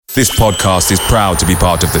This podcast is proud to be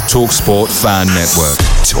part of the TalkSport Fan Network.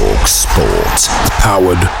 TalkSport.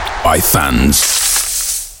 Powered by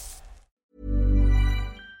fans.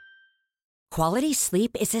 Quality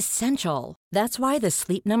sleep is essential. That's why the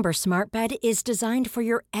Sleep Number Smart Bed is designed for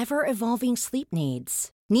your ever-evolving sleep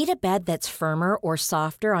needs. Need a bed that's firmer or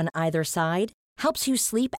softer on either side? Helps you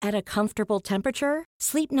sleep at a comfortable temperature?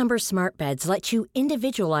 Sleep Number Smart Beds let you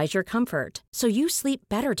individualize your comfort, so you sleep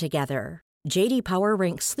better together. J.D. Power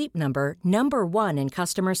ranks Sleep Number number 1 in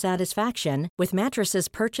customer satisfaction with mattresses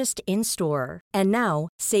purchased in-store. And now,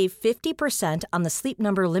 save 50% on the Sleep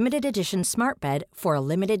Number Limited Edition Smart Bed for a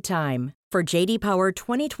limited time. For J.D. Power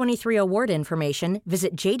 2023 award information,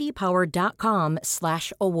 visit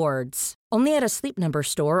jdpower.com/awards. Only at a Sleep Number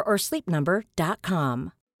store or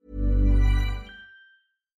sleepnumber.com.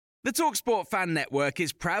 The TalkSport Fan Network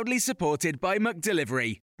is proudly supported by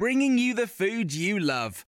McDelivery, bringing you the food you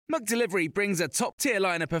love. McDelivery brings a top-tier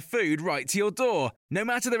lineup of food right to your door. No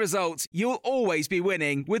matter the result, you'll always be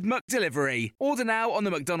winning with McDelivery. Order now on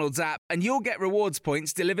the McDonald's app and you'll get rewards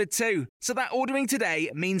points delivered too. So that ordering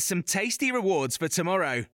today means some tasty rewards for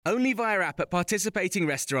tomorrow. Only via app at participating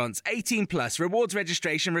restaurants. 18 plus. Rewards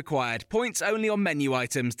registration required. Points only on menu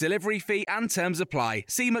items. Delivery fee and terms apply.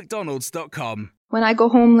 See mcdonalds.com. When I go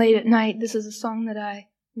home late at night, this is a song that I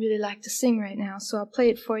really like to sing right now, so I'll play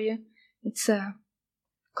it for you. It's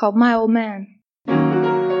called My Old Man.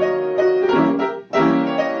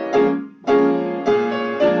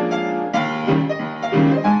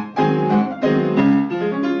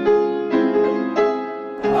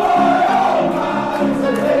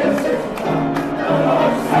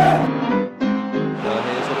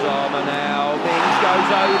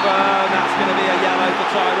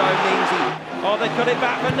 Oh, they cut it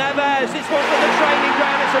back for Neves. It's one from the training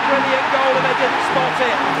ground. It's a brilliant goal and they didn't spot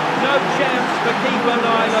it. No chance for keeper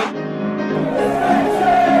Nyland.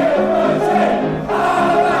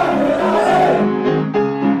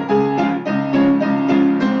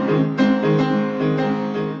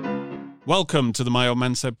 Welcome to the My Old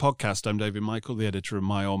Man Said podcast. I'm David Michael, the editor of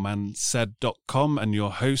myoldmansaid.com and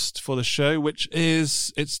your host for the show, which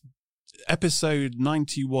is, it's episode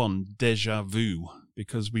 91, Deja Vu.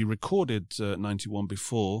 Because we recorded 91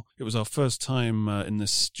 before. It was our first time in the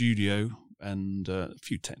studio and a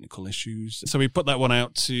few technical issues. So we put that one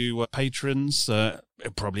out to patrons. It'll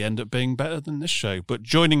probably end up being better than this show. But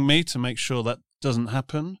joining me to make sure that doesn't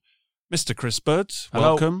happen, Mr. Chris Bird.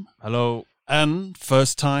 Hello. Welcome. Hello. And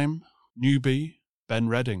first time newbie, Ben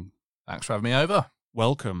Redding. Thanks for having me over.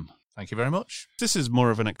 Welcome. Thank you very much. This is more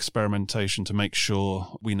of an experimentation to make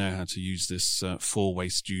sure we know how to use this four-way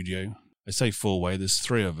studio. I say four-way, there's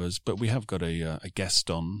three of us, but we have got a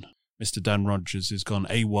guest on. Mr. Dan Rogers has gone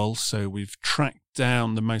AWOL, so we've tracked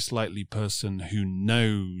down the most likely person who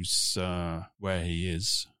knows where he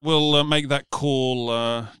is. We'll make that call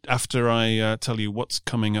after I tell you what's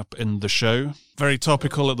coming up in the show. Very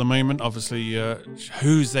topical at the moment, obviously.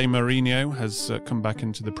 Jose Mourinho has come back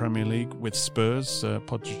into the Premier League with Spurs.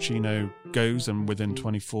 Pochettino goes, and within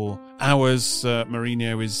 24 hours,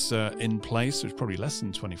 Mourinho is in place. It was probably less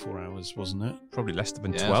than 24 hours, wasn't it? Probably less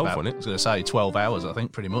than 12, wasn't it? I was going to say 12 hours, I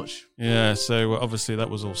think, pretty much. Yeah, so obviously that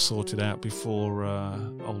was all sorted out before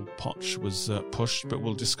old Poch was pushed, but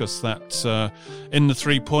we'll discuss that in the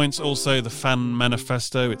 3 points. Also, the fan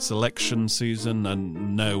manifesto. It's election season,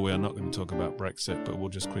 and no, we're not going to talk about Brexit, but we'll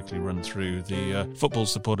just quickly run through the Football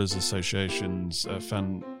Supporters Association's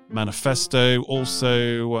fan manifesto.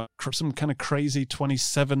 Also, some kind of crazy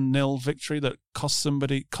 27-0 victory that cost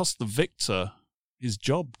the victor his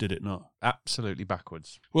job, did it not? Absolutely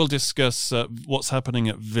backwards. We'll discuss what's happening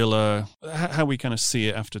at Villa, how we kind of see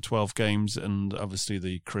it after 12 games, and obviously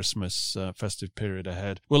the Christmas festive period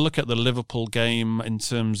ahead. We'll look at the Liverpool game in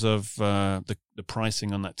terms of the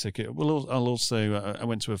pricing on that ticket. I'll also I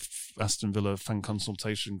went to a Aston Villa fan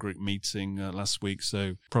consultation group meeting last week,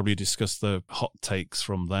 so probably discuss the hot takes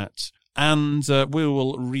from that. And we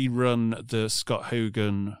will rerun the Scott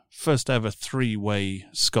Hogan first ever three-way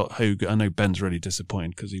Scott Hogan. I know Ben's really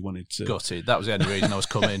disappointed because he wanted to. Got it. That was the only reason I was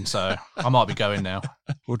coming, so I might be going now.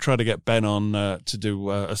 We'll try to get Ben on to do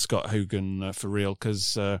a Scott Hogan for real,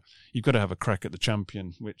 because you've got to have a crack at the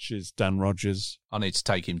champion, which is Dan Rogers. I need to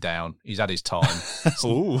take him down. He's had his time.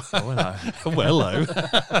 Ooh. Hello. Hello.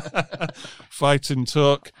 Fight and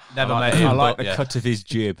talk. Never met him. I like the cut of his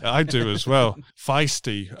jib. I do as well.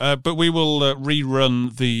 Feisty. But we will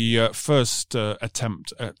rerun the first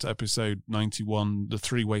attempt at episode 91, the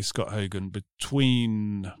three-way Scott Hogan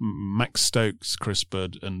between Max Stokes, Chris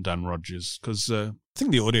Bird and Dan Rogers, because I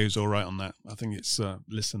think the audio is all right on that. I think it's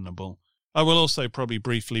listenable. I will also probably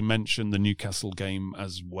briefly mention the Newcastle game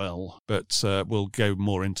as well, but we'll go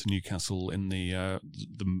more into Newcastle in the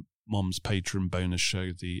Mom's Patron bonus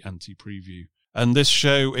show, the anti-preview. And this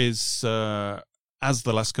show is, as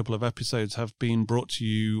the last couple of episodes have been, brought to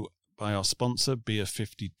you by our sponsor, Beer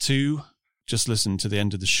 52. Just listen to the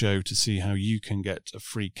end of the show to see how you can get a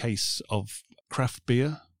free case of craft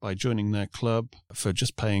beer by joining their club for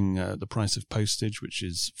just paying the price of postage, which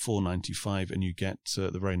is $4.95, and you get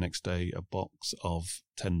the very next day a box of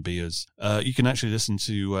 10 beers. You can actually listen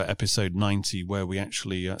to episode 90, where we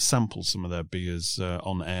actually sample some of their beers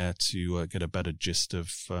on air to get a better gist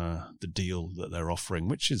of the deal that they're offering,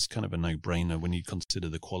 which is kind of a no-brainer when you consider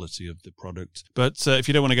the quality of the product. But if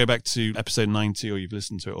you don't want to go back to episode 90 or you've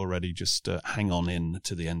listened to it already, just hang on in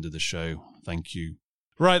to the end of the show. Thank you.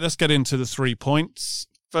 Right, let's get into the 3 points.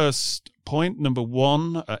 First point, number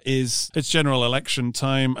one, is it's general election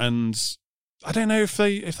time, and I don't know if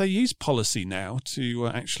they use policy now to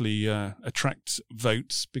actually attract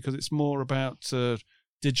votes, because it's more about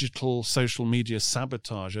digital social media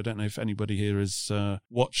sabotage. I don't know if anybody here has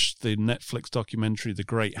watched the Netflix documentary, The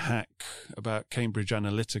Great Hack, about Cambridge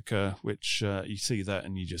Analytica, which you see that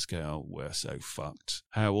and you just go, oh, we're so fucked.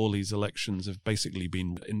 How all these elections have basically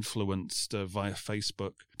been influenced via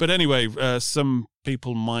Facebook. But anyway, some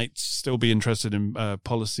people might still be interested in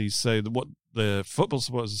policies. So what the Football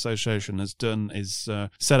Supporters Association has done is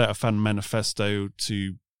set out a fan manifesto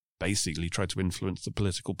to basically try to influence the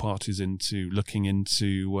political parties into looking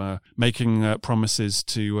into making promises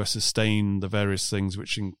to sustain the various things,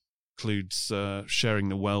 which includes sharing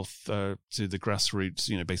the wealth to the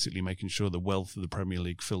grassroots, basically making sure the wealth of the Premier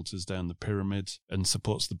League filters down the pyramid and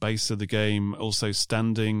supports the base of the game. Also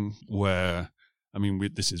standing where,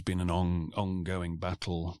 this has been an ongoing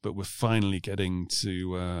battle, but we're finally getting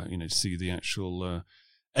to, see the actual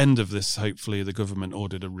end of this. Hopefully the government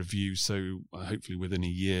ordered a review, so hopefully within a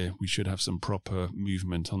year we should have some proper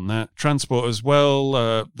movement on that. Transport as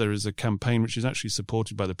well, there is a campaign which is actually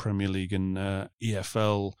supported by the Premier League and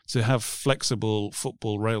EFL to have flexible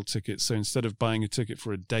football rail tickets. So instead of buying a ticket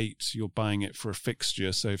for a date, you're buying it for a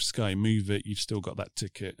fixture. So if Sky move it, you've still got that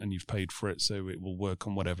ticket and you've paid for it, so it will work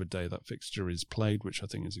on whatever day that fixture is played, which I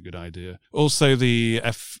think is a good idea. Also, the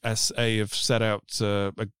FSA have set out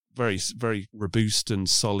a very, very robust and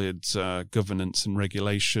solid governance and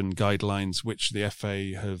regulation guidelines, which the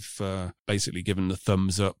FA have basically given the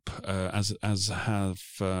thumbs up, as have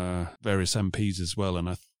various MPs as well. And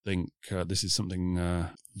I think this is something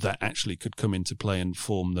that actually could come into play and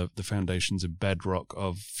form the foundations and bedrock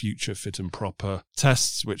of future fit and proper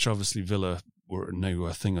tests, which obviously Villa know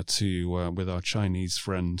a thing or two with our Chinese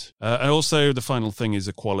friend. Also, the final thing is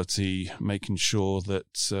equality, making sure that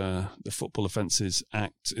the Football Offences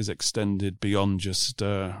Act is extended beyond just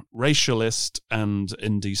racialist and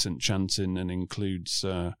indecent chanting and includes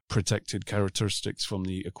protected characteristics from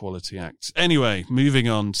the Equality Act. Anyway, moving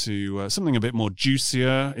on to something a bit more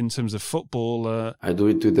juicier in terms of football. I do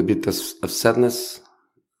it with a bit of sadness,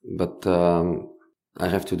 but I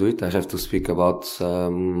have to do it. I have to speak about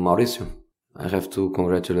Mauricio. I have to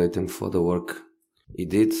congratulate him for the work he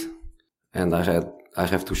did, and I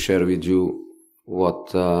have to share with you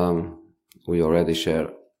what we already share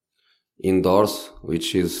indoors,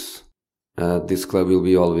 which is this club will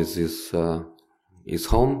be always his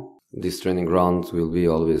home. This training ground will be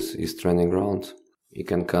always his training ground. He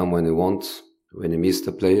can come when he wants, when he miss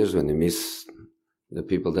the players, when he miss the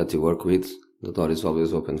people that he work with. The door is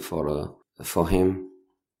always open for him,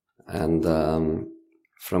 and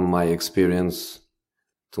from my experience,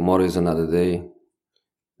 tomorrow is another day,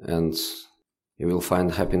 and you will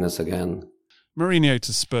find happiness again. Mourinho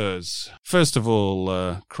to Spurs. First of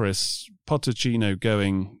all, Chris, Pochettino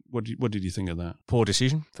going, what did you think of that? Poor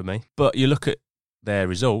decision for me. But you look at their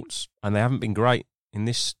results, and they haven't been great in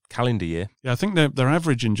this calendar year. Yeah, I think they're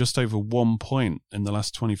averaging just over 1 point in the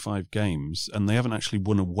last 25 games, and they haven't actually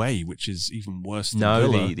won away, which is even worse than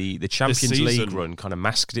Villa. The Champions League run kind of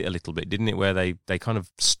masked it a little bit, didn't it? Where they kind of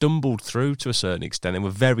stumbled through to a certain extent. They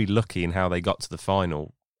were very lucky in how they got to the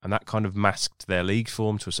final, and that kind of masked their league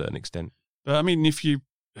form to a certain extent. But I mean, if you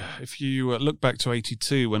look back to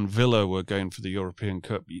 82 when Villa were going for the European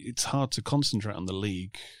Cup, it's hard to concentrate on the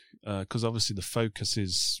league. Because obviously the focus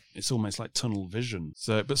it's almost like tunnel vision.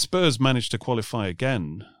 So, but Spurs managed to qualify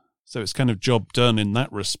again, so it's kind of job done in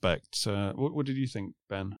that respect. What did you think,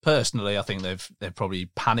 Ben? Personally, I think they've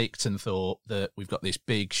probably panicked and thought that we've got this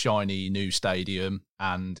big shiny new stadium,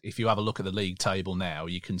 and if you have a look at the league table now,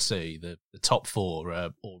 you can see the top four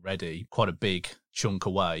are already quite a big chunk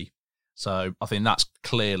away. So I think that's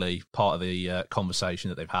clearly part of the conversation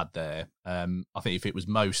that they've had there. I think if it was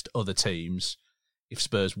most other teams, if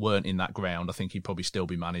Spurs weren't in that ground, I think he'd probably still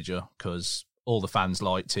be manager because all the fans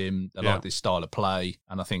liked him. They liked his style of play.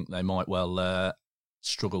 And I think they might well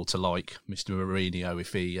struggle to like Mr. Mourinho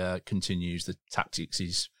if he continues the tactics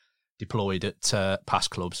he's deployed at past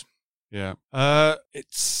clubs. Yeah. It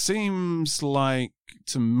seems like,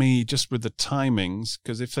 to me, just with the timings,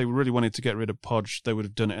 because if they really wanted to get rid of Podge, they would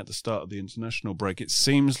have done it at the start of the international break. It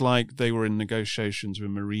seems like they were in negotiations with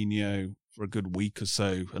Mourinho for a good week or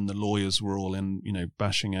so, and the lawyers were all in,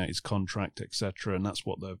 bashing out his contract, etc., and that's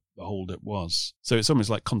what the hold it was. So it's almost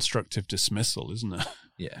like constructive dismissal, isn't it?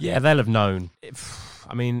 Yeah, they'll have known.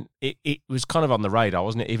 It was kind of on the radar,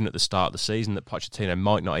 wasn't it, even at the start of the season, that Pochettino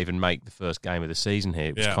might not even make the first game of the season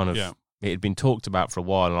here. It was it had been talked about for a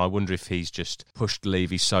while, and I wonder if he's just pushed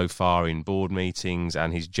Levy so far in board meetings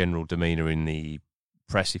and his general demeanour in the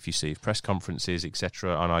press, if you see press conferences,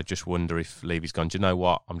 etc. And I just wonder if Levy's gone, do you know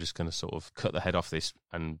what, I'm just going to sort of cut the head off this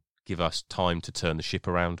and give us time to turn the ship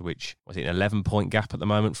around, which was an 11-point gap at the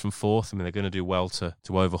moment from fourth. I mean, they're going to do well to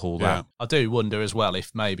overhaul that. I do wonder as well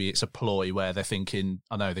if maybe it's a ploy where they're thinking,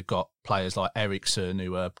 I know they've got players like Eriksen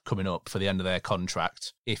who are coming up for the end of their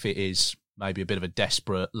contract, if it is maybe a bit of a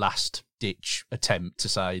desperate last-ditch attempt to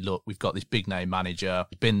say, look, we've got this big-name manager,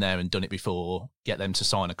 been there and done it before, get them to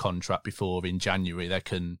sign a contract before in January they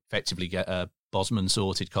can effectively get a Bosman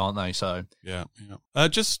sorted, can't they? So yeah.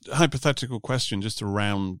 Just a hypothetical question, just to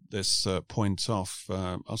round this point off.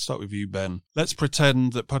 I'll start with you, Ben. Let's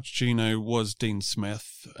pretend that Pochettino was Dean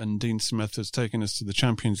Smith, and Dean Smith has taken us to the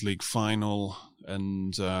Champions League final,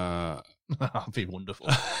 and that'd be wonderful.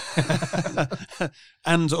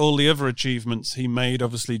 And all the other achievements he made.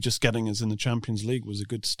 Obviously, just getting us in the Champions League was a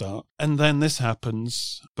good start. And then this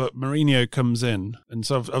happens, but Mourinho comes in, and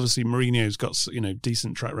so obviously Mourinho's got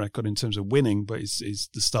decent track record in terms of winning, but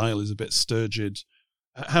the style is a bit sturgid.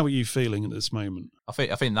 How are you feeling at this moment? I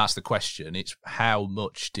think that's the question. It's how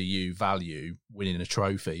much do you value winning a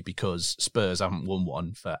trophy, because Spurs haven't won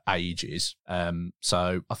one for ages.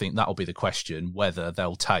 So I think that'll be the question, whether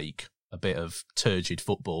they'll take a bit of turgid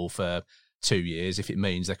football for 2 years if it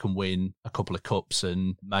means they can win a couple of cups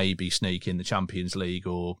and maybe sneak in the Champions League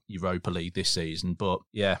or Europa League this season. But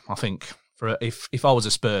yeah, I think if I was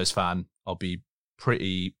a Spurs fan, I'd be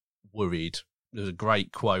pretty worried. There's a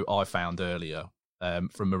great quote I found earlier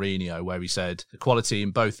from Mourinho where he said, the quality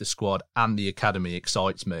in both the squad and the academy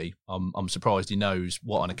excites me. I'm surprised he knows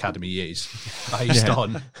what an academy is based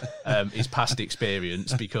on his past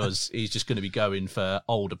experience, because he's just going to be going for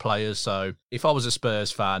older players. So if I was a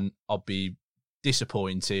Spurs fan, I'd be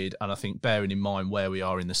disappointed. And I think, bearing in mind where we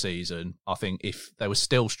are in the season, I think if they were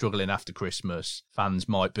still struggling after Christmas, fans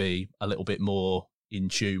might be a little bit more in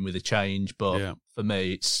tune with the change. But for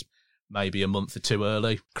me, it's maybe a month or two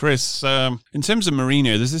early. Chris, in terms of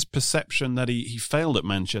Mourinho, there's this perception that he failed at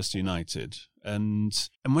Manchester United,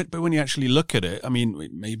 but when you actually look at it, I mean,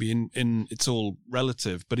 maybe in it's all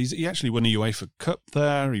relative, but he actually won a UEFA Cup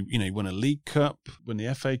there. He won a League Cup, won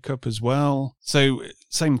the FA Cup as well. So,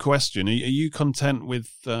 same question: are you content with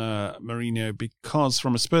Mourinho? Because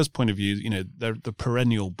from a Spurs point of view, they're the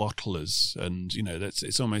perennial bottlers, and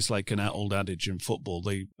it's almost like an old adage in football.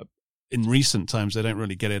 In recent times, they don't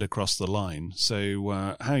really get it across the line.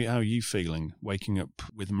 So how are you feeling waking up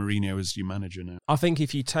with Mourinho as your manager now? I think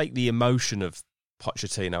if you take the emotion of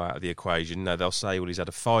Pochettino out of the equation, they'll say, well, he's had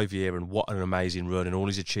a 5-year and what an amazing run and all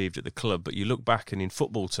he's achieved at the club. But you look back and in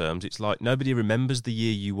football terms, it's like nobody remembers the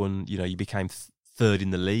year you won, you became third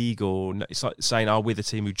in the league, or it's like saying, we're the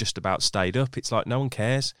team who just about stayed up. It's like no one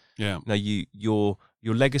cares. Yeah.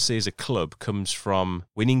 Your legacy as a club comes from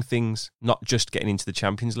winning things, not just getting into the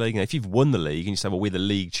Champions League. And if you've won the league and you say, well, we're the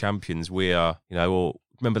league champions, we are, or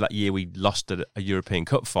remember that year we lost at a European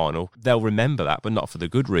Cup final, they'll remember that, but not for the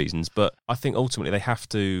good reasons. But I think ultimately they have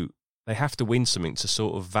to win something to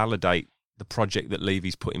sort of validate the project that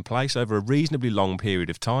Levy's put in place over a reasonably long period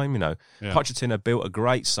of time. Pochettino built a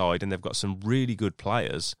great side and they've got some really good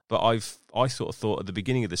players, but I sort of thought at the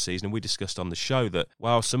beginning of the season, and we discussed on the show, that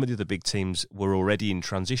while some of the other big teams were already in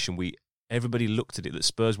transition, everybody looked at it that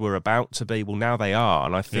Spurs were about to be. Well, now they are,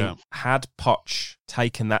 and I think had Poch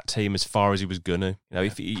taken that team as far as he was gonna,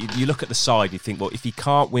 if you look at the side, you think, well, if he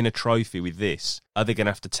can't win a trophy with this, are they going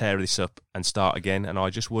to have to tear this up and start again? And I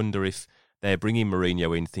just wonder if they're bringing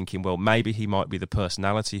Mourinho in thinking, well, maybe he might be the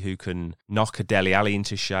personality who can knock a Dele Alli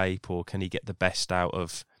into shape, or can he get the best out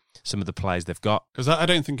of some of the players they've got? Because I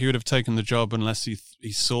don't think he would have taken the job unless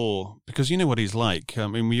he saw, because you know what he's like. I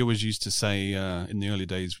mean, we always used to say in the early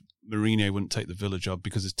days, Mourinho wouldn't take the Villa job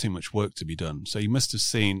because there's too much work to be done. So he must have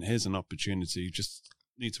seen, here's an opportunity, just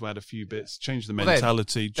need to add a few bits, change the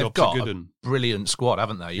mentality, job to good. They've got a brilliant squad,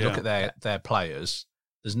 haven't they? You look at their players.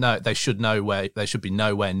 They should be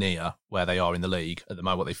nowhere near where they are in the league at the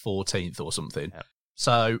moment. They're 14th or something. Yeah.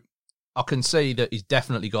 So I can see that he's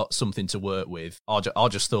definitely got something to work with. I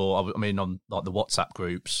just thought, on like the WhatsApp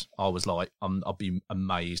groups, I was like, I'd be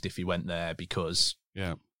amazed if he went there, because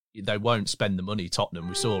they won't spend the money. Tottenham,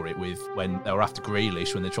 we saw it with when they were after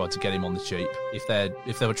Grealish, when they tried to get him on the cheap. If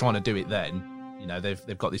they were trying to do it then,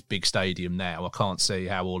 they've got this big stadium now. I can't see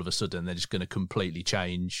how all of a sudden they're just going to completely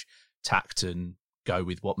change tact and go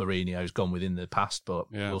with what Mourinho's gone with in the past, but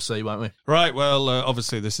we'll see, won't we? Right, well,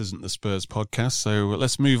 obviously this isn't the Spurs podcast, so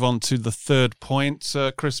let's move on to the third point.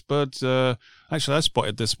 Chris Budd, actually I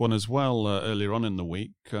spotted this one as well earlier on in the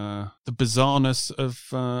week, the bizarreness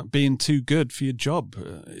of being too good for your job.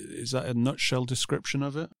 Is that a nutshell description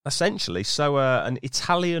of it? Essentially, so an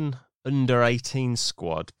Italian under-18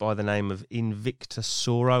 squad by the name of Invicta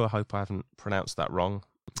Soro, I hope I haven't pronounced that wrong,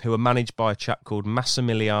 who are managed by a chap called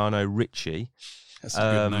Massimiliano Ricci. That's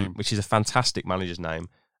a good name. Which is a fantastic manager's name.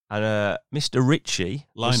 And Mr. Ricci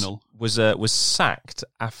was sacked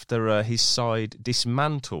after his side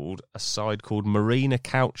dismantled a side called Marina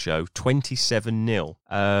Calcio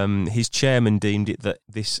 27-0. His chairman deemed it that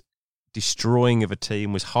this destroying of a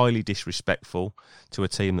team was highly disrespectful to a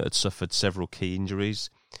team that had suffered several key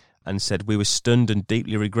injuries, and said, "We were stunned and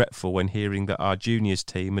deeply regretful when hearing that our juniors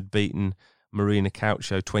team had beaten Marina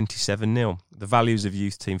Calcio 27-0. The values of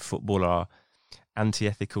youth team football are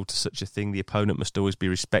anti-ethical to such a thing. The opponent must always be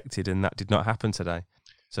respected, and that did not happen today."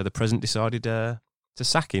 So the president decided to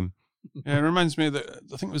sack him. Yeah, it reminds me that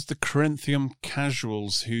I think it was the Corinthian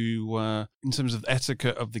casuals who, in terms of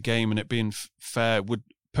etiquette of the game and it being fair, would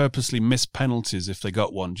purposely miss penalties if they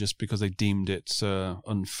got one, just because they deemed it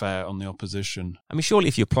unfair on the opposition. I mean, surely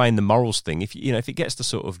if you're playing the morals thing, if it gets to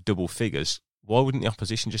sort of double figures, why wouldn't the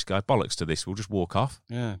opposition just go, bollocks to this, we'll just walk off?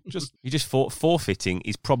 Yeah. You just thought forfeiting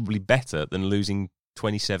is probably better than losing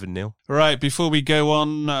 27-0. Right, before we go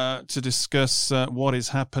on to discuss what is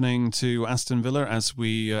happening to Aston Villa as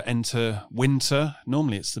we enter winter.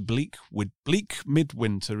 Normally it's the bleak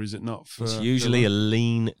midwinter, is it not? It's usually Villa? A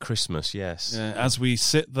lean Christmas, yes. Yeah, as we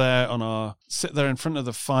sit there in front of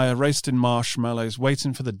the fire, roasting marshmallows,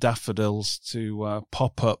 waiting for the daffodils to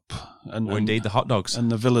pop up. Or indeed the hot dogs. And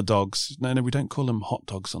the Villa dogs. No, we don't call them hot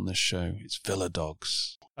dogs on this show. It's Villa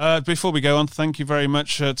dogs. Before we go on, thank you very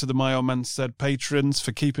much to the My Old Man Said patrons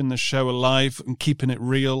for keeping the show alive and keeping it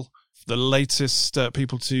real. The latest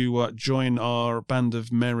people to join our band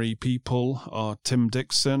of merry people are Tim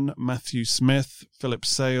Dixon, Matthew Smith, Philip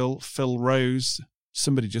Sale, Phil Rose,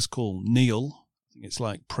 somebody just called Neil. I think it's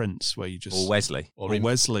like Prince, where you just... Or Wesley. Or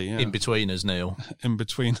Wesley, yeah. In between us, Neil. In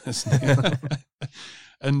between us, Neil.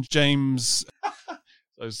 And James...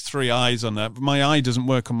 Those three eyes on that. My eye doesn't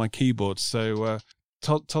work on my keyboard, so...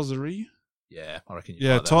 Tozeri? Yeah, I reckon you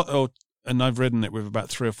like that. And I've ridden it with about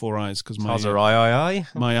 3 or 4 eyes because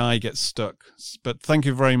my eye gets stuck. But thank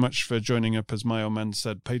you very much for joining up as My Old Man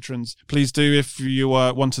Said patrons. Please do, if you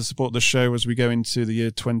want to support the show as we go into the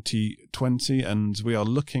year 2020, and we are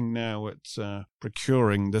looking now at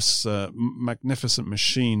procuring this magnificent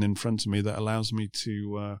machine in front of me that allows me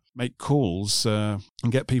to make calls and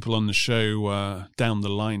get people on the show down the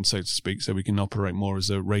line, so to speak, so we can operate more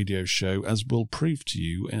as a radio show, as we'll prove to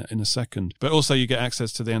you in a second. But also you get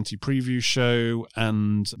access to the anti-preview show,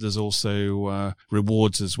 and there's also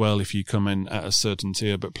rewards as well if you come in at a certain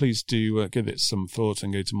tier. But please do give it some thought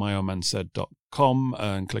and go to myoldmansaid.com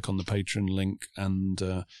and click on the Patreon link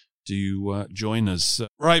and do join us.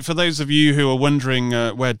 Right, for those of you who are wondering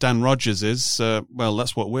where Dan Rodgers is, well,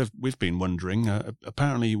 that's what we've been wondering.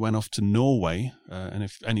 Apparently he went off to Norway, and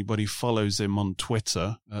if anybody follows him on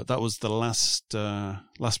Twitter, that was the last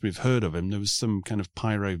we've heard of him. There was some kind of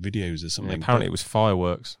pyro videos or something. Yeah, apparently it was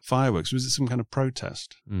fireworks. Fireworks? Was it some kind of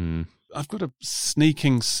protest? I've got a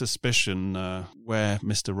sneaking suspicion where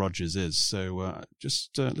Mr. Rodgers is, so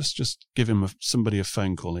let's just give him somebody a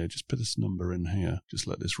phone call here. Just put this number in here. Just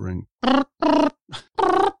let this ring.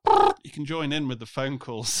 You can join in with the phone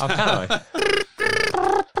calls. Oh, can I?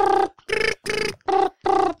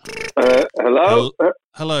 Hello?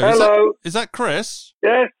 Hello. Hello. Is that Chris?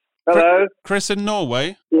 Yes. Hello. Chris in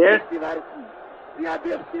Norway? Yes.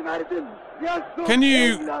 Can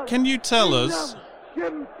you tell us...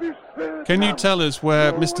 Can you tell us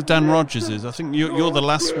where Mr. Dan Rodgers is? I think you're the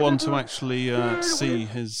last one to actually see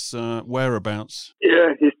his whereabouts.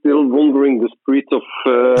 Yeah, he's still wandering the streets of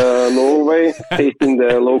Norway, tasting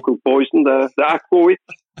the local poison, the aquavit.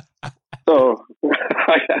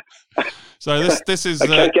 So, this is... I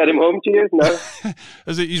can't get him home to you, no.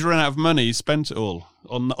 He's run out of money, he spent it all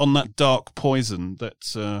on that dark poison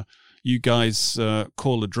that you guys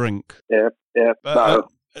call a drink. Yeah.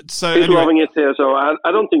 So he's anyway, loving it here. So I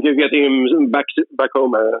don't think you're getting him back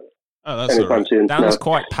home that's anytime all right. soon. Dan's No.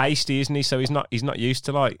 quite pasty, isn't he? So he's not used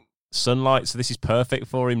to like sunlight. So this is perfect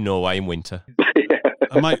for him. Norway in winter.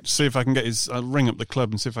 I might see if I can get I'll ring up the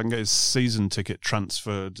club and see if I can get his season ticket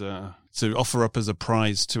transferred to offer up as a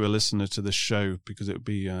prize to a listener to the show, because it would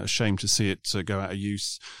be a shame to see it go out of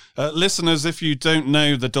use. Listeners, if you don't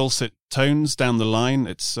know the dulcet tones down the line,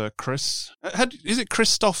 it's Chris. Is it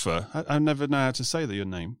Christopher? I never know how to say your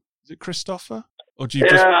name. Is it Christopher? Or do you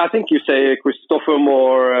just... I think you say Christopher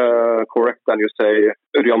more correct than you say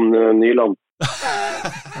Ørjan Nyland.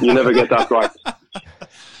 You never get that right.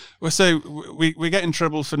 Well, so we get in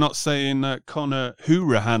trouble for not saying Conor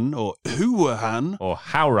Hourihane or Hourihane or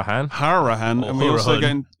Hourihane, and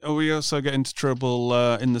we also get into trouble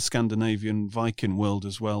in the Scandinavian Viking world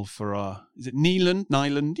as well for our, is it Nyland?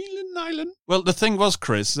 Well, the thing was,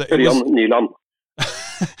 Chris, that Nyland.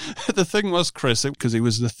 the thing was, Chris, because he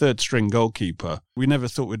was the third string goalkeeper, we never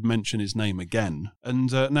thought we'd mention his name again.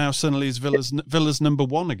 And now suddenly he's Villa's number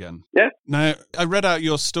one again. Yeah. Now, I read out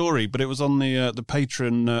your story, but it was on the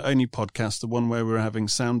Patreon only podcast, the one where we were having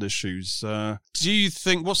sound issues. Do you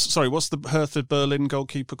think, what's the Hertha Berlin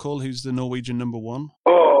goalkeeper called, who's the Norwegian number one?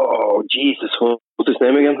 Oh, Jesus. What's his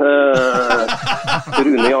name again?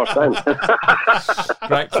 Rune Jarstein.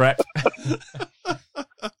 Great prep.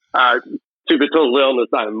 To be totally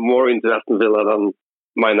honest, I'm more into Aston Villa than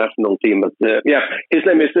my national team. But his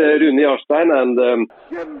name is Rune Jarstein, and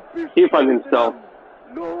he finds himself.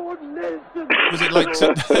 Was it like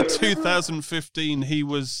 2015? He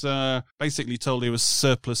was basically told he was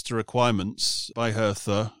surplus to requirements by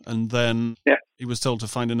Hertha, and then he was told to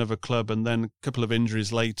find another club, and then a couple of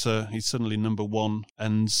injuries later, he's suddenly number one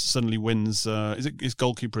and suddenly wins. Is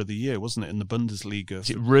goalkeeper of the year, wasn't it, in the Bundesliga? Is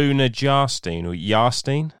it Rune Jarstein or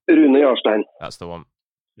Jarstein? Rune Jarstein. That's the one.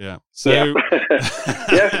 Yeah. So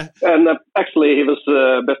and actually he was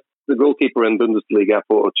best goalkeeper in Bundesliga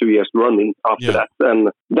for 2 years running after that. And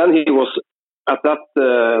then he was, at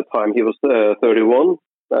that time, he was 31.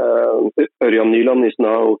 Ørjan Nyland is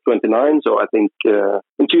now 29, so I think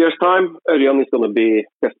in 2 years' time, Ørjan is going to be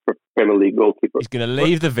best Premier League goalkeeper. He's going to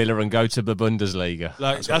leave the Villa and go to the Bundesliga.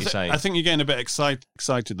 That's what you're saying. I think you're getting a bit excited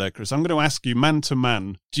there, Chris. I'm going to ask you, man to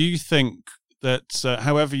man, do you think that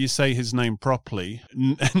however you say his name properly,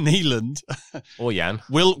 Nyland or Jan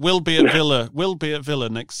will be at Villa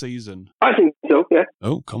next season? I think so. Yeah.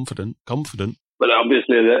 Oh, confident. But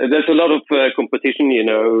obviously, there's a lot of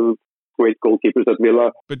competition. Great goalkeepers at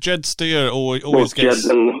Villa. But Jed Steer always gets.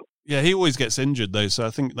 He always gets injured though, so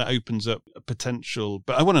I think that opens up a potential.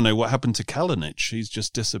 But I want to know what happened to Kalinic. He's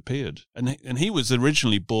just disappeared, and he was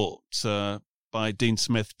originally bought by Dean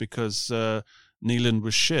Smith because Nyland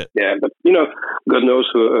was shit. Yeah, but God knows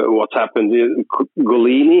what's happened.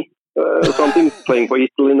 Golini, something playing for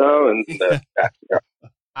Italy now, and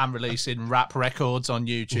and releasing rap records on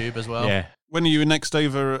YouTube as well. Yeah. When are you next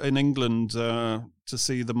over in England to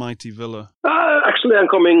see the mighty Villa? Actually, I'm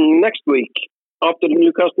coming next week after the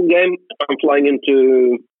Newcastle game. I'm flying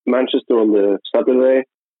into Manchester on the Saturday,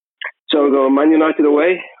 so we'll go Man United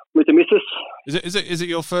away with the missus. Is it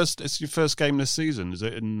your first? It's your first game this season. Is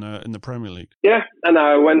it in the Premier League? Yeah, and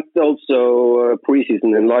I went also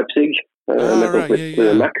pre-season in Leipzig. Met up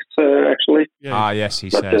with Max actually. Yeah. Yes, he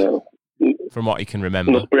said. From what he can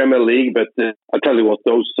remember, not Premier League, but I tell you what,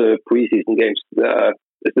 those pre-season games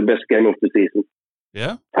is the best game of the season.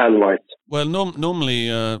 Yeah, fan-wise. Well,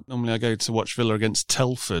 normally I go to watch Villa against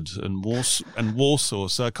Telford and Warsaw,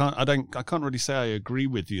 so I can't really say I agree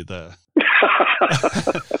with you there.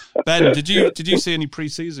 Ben, did you see any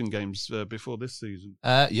pre-season games before this season?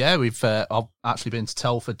 Yeah, I've actually been to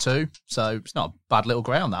Telford too, so it's not a bad little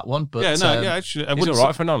ground, that one. But actually, it's all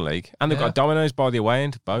right for non-league, and they've got Domino's by the away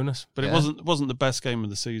end bonus. But it wasn't the best game of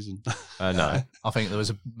the season. No, I think there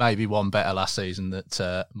was maybe one better last season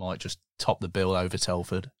that might just top the bill over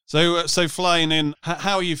Telford. So flying in,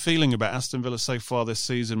 how are you feeling about Aston Villa so far this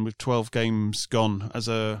season with 12 games gone? As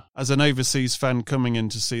an overseas fan coming in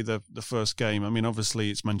to see the first game, I mean,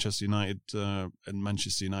 obviously it's Manchester United, and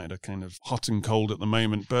Manchester United are kind of hot and cold at the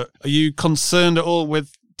moment. But are you concerned at all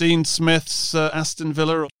with Dean Smith's Aston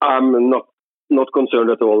Villa? I'm not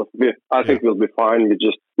concerned at all. I think we'll be fine. We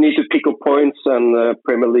just need to pick up points, and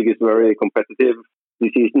Premier League is very competitive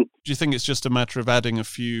this season. Do you think it's just a matter of adding a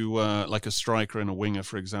few, like a striker and a winger,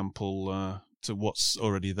 for example, to what's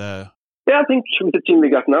already there? Yeah, I think with the team we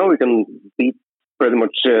got now, we can beat pretty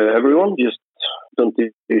much everyone. Just don't do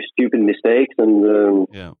stupid mistakes, and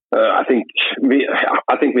I think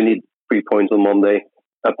we need 3 points on Monday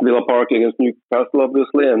at Villa Park against Newcastle,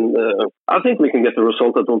 obviously, and I think we can get the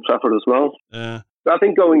result at Old Trafford as well. I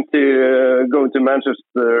think going to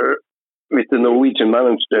Manchester with the Norwegian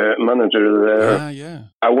manager.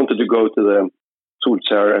 I wanted to go to the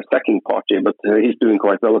Solskjaer second party, but he's doing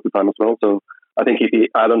quite well at the time as well. So I think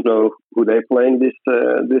I don't know who they're playing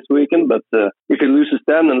this weekend, but if he loses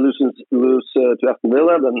then and lose to Aston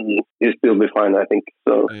Villa, then he'll still be fine, I think.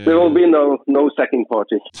 So there will be no second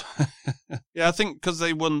party. Yeah, I think because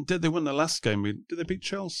they won. Did they win the last game? Did they beat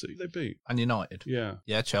Chelsea? They beat and United.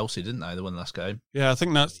 Yeah, Chelsea, didn't they? They won the last game. Yeah, I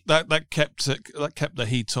think that kept the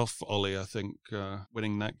heat off Ollie. I think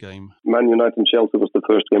winning that game. Man United and Chelsea was the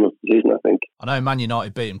first game of the season, I think. I know Man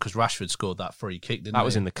United beat him because Rashford scored that free kick, didn't he? That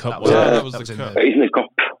was in the cup. That was the cup. In the cup.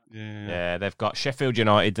 Yeah, they've got Sheffield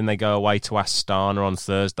United, then they go away to Astana on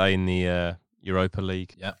Thursday in the Europa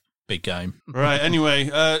League. Yeah, big game. Right, anyway,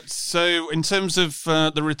 so in terms of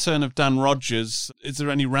the return of Dan Rodgers, is there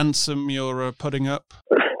any ransom you're putting up?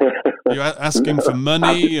 Are you asking for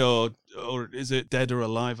money or is it dead or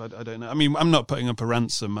alive? I don't know. I mean, I'm not putting up a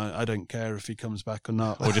ransom. I don't care if he comes back or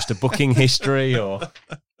not. Or just a booking history or...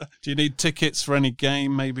 Do you need tickets for any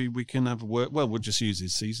game? Maybe we can have a work. Well, we'll just use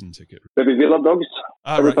his season ticket. Maybe Villa Dogs.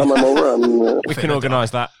 Every time I'm over, and we can organise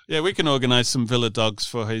that. Yeah, we can organise some Villa Dogs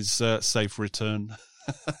for his safe return.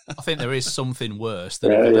 I think there is something worse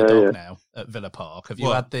than a Villa Dog now at Villa Park. Have you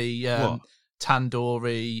had the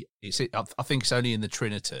tandoori? I think it's only in the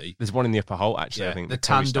Trinity. There's one in the Upper Holt, actually. I think the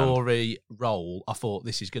tandoori roll. I thought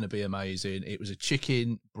this is going to be amazing. It was a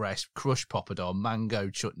chicken breast, crushed poppadom,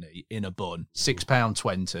 mango chutney in a bun,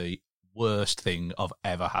 £6.20. Worst thing I've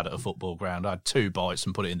ever had at a football ground. I had 2 bites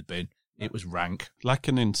and put it in the bin. It was rank.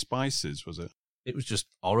 Lacking in spices, was it? It was just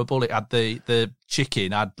horrible. It had the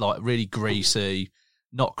chicken had like really greasy,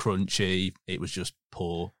 not crunchy. It was just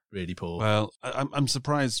poor. Really poor. Well, I'm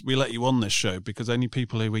surprised we let you on this show because only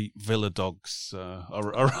people who eat Villa Dogs are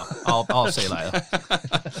I'll see you later.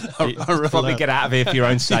 You'll probably get out of here for your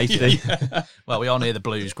own safety. Yeah. Well, we are near the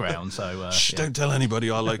Blues ground, so... Don't tell anybody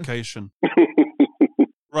our location.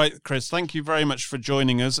 Right, Chris, thank you very much for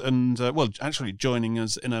joining us and, actually joining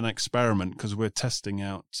us in an experiment because we're testing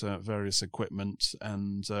out various equipment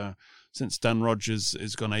and since Dan Rodgers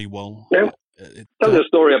has gone AWOL... Yeah. Tell you a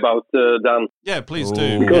story about Dan. Yeah, please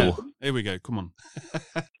do. Yeah. Here we go. Come on.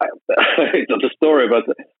 It's not a story, but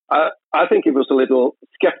I think he was a little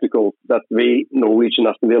skeptical that we Norwegian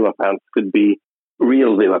Aston Villa fans could be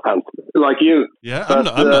real Villa fans like you. Yeah, I'm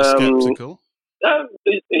not skeptical.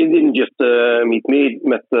 He didn't just meet me,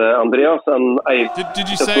 met Andreas, and I. Did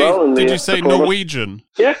you say? Did you say Norwegian?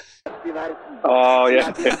 Yeah. Oh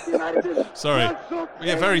yeah. Sorry.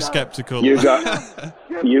 Yeah, very skeptical. You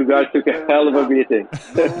guys took a hell of a beating.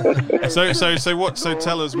 So what? So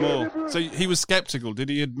tell us more. So he was skeptical. Did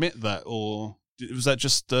he admit that, or was that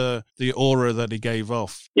just the aura that he gave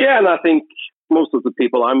off? Yeah, and I think most of the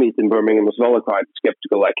people I meet in Birmingham as well are quite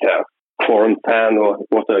skeptical, like foreign fan or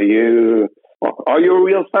what are you? Are you a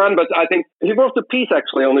real fan? But I think he wrote a piece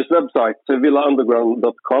actually on his website,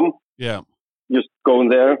 villaunderground.com. Yeah. Just go in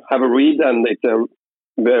there, have a read, and it's a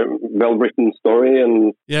very well-written story.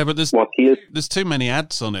 And yeah, but there's too many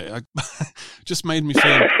ads on it. Just made me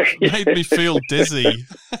feel dizzy.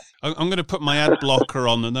 I'm going to put my ad blocker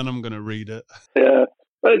on, and then I'm going to read it. Yeah,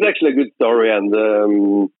 but it's actually a good story, and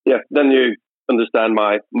then you understand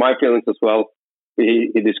my feelings as well.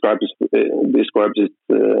 He describes it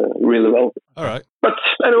really well. All right. But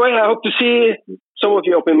anyway, I hope to see some of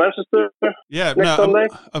you up in Manchester. Yeah, next Sunday.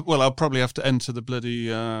 I'll probably have to enter the bloody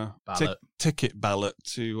ticket ballot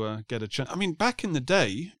to get a chance. I mean, back in the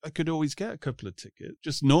day, I could always get a couple of tickets.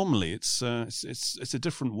 Just normally, it's a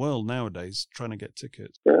different world nowadays trying to get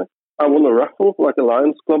tickets. Yeah. I won a raffle, like a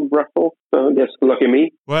Lions Club raffle, so I guess lucky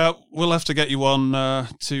me. Well, we'll have to get you on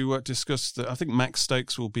to discuss I think Max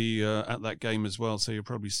Stokes will be at that game as well, so you'll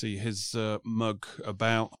probably see his mug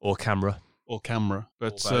about. Or camera.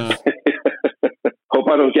 But hope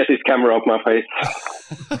I don't get his camera off my face.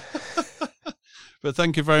 But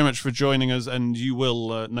thank you very much for joining us, and you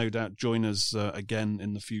will no doubt join us again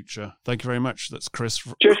in the future. Thank you very much. That's Chris.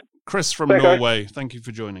 Cheers. Chris from Norway. Thank you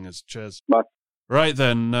for joining us. Cheers. Bye. Right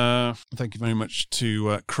then, thank you very much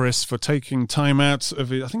to Chris for taking time out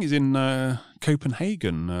of it. I think he's in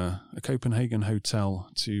Copenhagen, a Copenhagen hotel,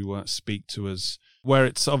 to speak to us, where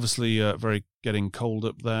it's obviously very getting cold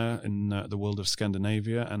up there in the world of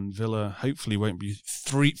Scandinavia, and Villa hopefully won't be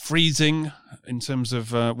freezing in terms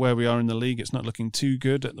of where we are in the league. It's not looking too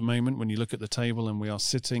good at the moment when you look at the table, and we are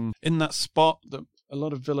sitting in that spot that a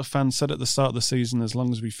lot of Villa fans said at the start of the season, as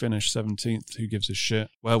long as we finish 17th, who gives a shit?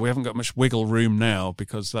 Well, we haven't got much wiggle room now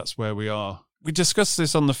because that's where we are We discussed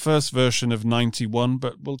this on the first version of 91,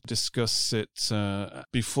 but we'll discuss it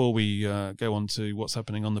before we go on to what's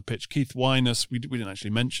happening on the pitch. Keith Wyness, we didn't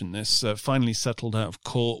actually mention this, finally settled out of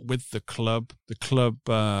court with the club. The club,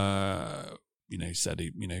 said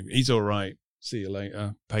he's all right, see you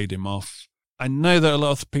later, paid him off. I know that a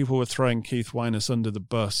lot of people were throwing Keith Wyness under the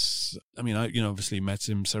bus. I mean, I obviously met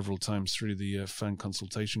him several times through the fan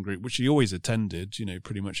consultation group, which he always attended,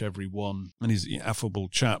 pretty much every one. And he's an affable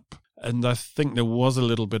chap. And I think there was a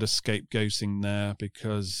little bit of scapegoating there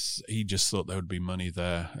because he just thought there would be money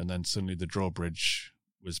there. And then suddenly the drawbridge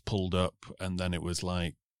was pulled up and then it was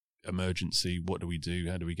like, emergency, what do we do?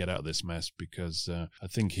 How do we get out of this mess? Because I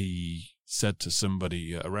think he said to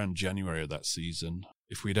somebody around January of that season,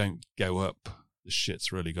 if we don't go up, the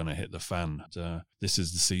shit's really going to hit the fan. This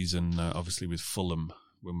is the season, obviously, with Fulham,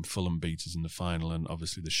 when Fulham beat us in the final, and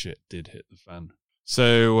obviously the shit did hit the fan.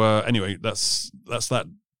 So anyway, that's that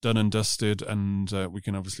done and dusted, and we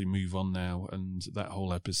can obviously move on now, and that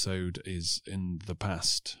whole episode is in the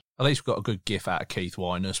past. At least we got a good gif out of Keith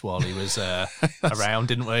Wyness while he was around,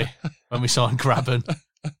 didn't we? When we signed Graben.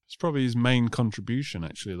 It's probably his main contribution,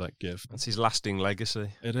 actually, that gif. That's his lasting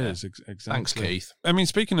legacy. It is, exactly. Thanks, Keith. I mean,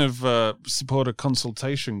 speaking of supporter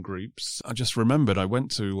consultation groups, I just remembered I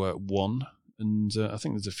went to one, and I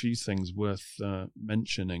think there's a few things worth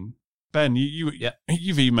mentioning. Ben,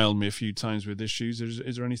 you've emailed me a few times with issues.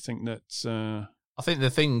 Is there anything that... I think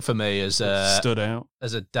the thing for me is... stood out?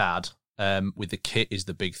 As a dad... with the kit is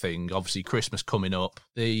the big thing. Obviously, Christmas coming up.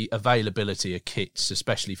 The availability of kits,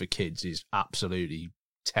 especially for kids, is absolutely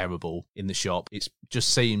terrible in the shop. It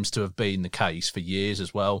just seems to have been the case for years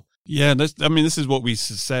as well. Yeah, this is what we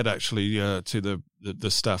said actually to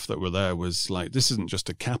the staff that were there, was like, this isn't just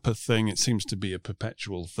a Kappa thing, it seems to be a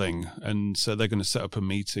perpetual thing. And so they're going to set up a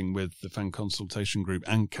meeting with the fan consultation group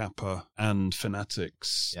and Kappa and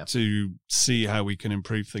Fanatics to see how we can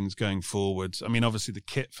improve things going forward. I mean, obviously the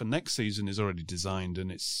kit for next season is already designed,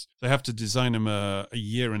 and they have to design them a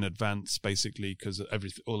year in advance, basically, because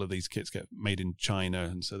all of these kits get made in China,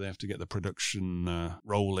 and so they have to get the production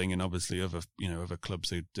rolling, and obviously other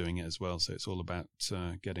clubs are doing it as well. So it's all about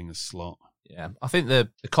getting a slot. Yeah, I think the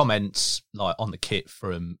comments like on the kit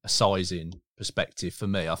from a sizing perspective, for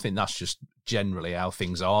me, I think that's just generally how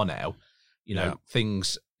things are now.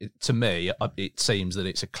 Things, to me, it seems that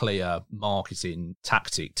it's a clear marketing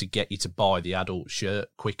tactic to get you to buy the adult shirt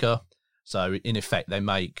quicker. So in effect, they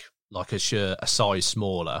make like a shirt a size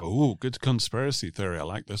smaller. Oh, good conspiracy theory. I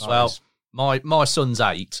like this. Well, my son's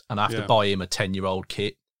 8 and I have to buy him a 10-year-old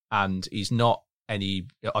kit, and he's not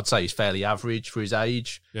I'd say he's fairly average for his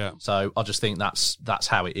age. Yeah. So I just think that's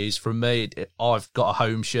how it is from me. I've got a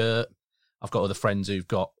home shirt. I've got other friends who've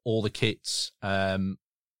got all the kits. The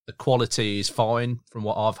quality is fine from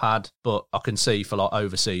what I've had, but I can see for like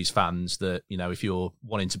overseas fans that, if you're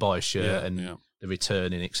wanting to buy a shirt the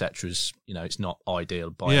returning, etc., is, it's not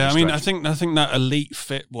ideal. I think that Elite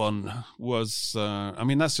Fit one was,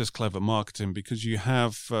 that's just clever marketing, because you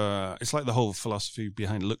have, it's like the whole philosophy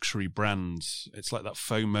behind luxury brands. It's like that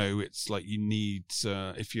FOMO. It's like you need,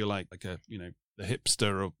 if you're like a, the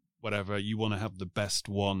hipster or whatever, you want to have the best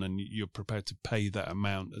one, and you're prepared to pay that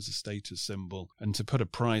amount as a status symbol. And to put a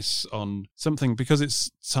price on something because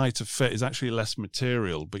it's tighter fit is actually less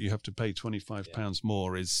material, but you have to pay £25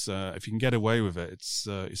 more. Is if you can get away with it,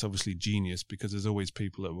 it's obviously genius, because there's always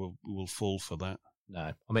people that will fall for that.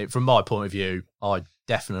 No, I mean, from my point of view, I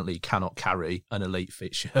definitely cannot carry an Elite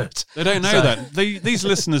Fit shirt. They don't know that. These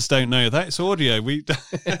listeners don't know that. It's audio.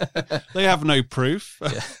 They have no proof.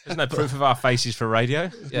 Yeah. There's no proof of our faces for radio.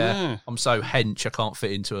 Yeah. I'm so hench I can't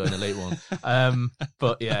fit into an Elite one.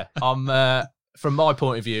 But yeah, I'm from my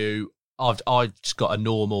point of view, I've just got a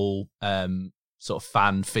normal sort of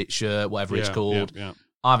fan fit shirt, whatever it's called. Yeah.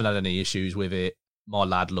 I haven't had any issues with it. My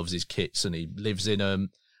lad loves his kits and he lives in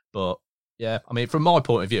them, but. Yeah, I mean, from my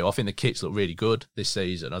point of view, I think the kits look really good this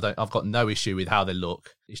season. I've got no issue with how they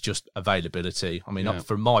look. It's just availability. I mean,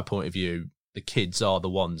 from my point of view, the kids are the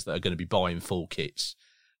ones that are going to be buying full kits.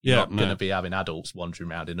 You're not going to be having adults wandering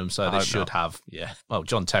around in them, so they should have. Yeah, well,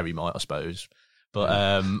 John Terry might, I suppose,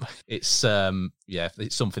 but it's something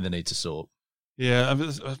they need to sort. Yeah, I'm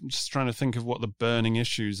just trying to think of what the burning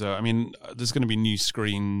issues are. I mean, there's going to be new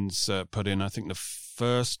screens put in. I think the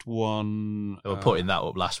first one... They were putting that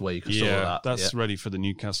up last week. I saw that. That's ready for the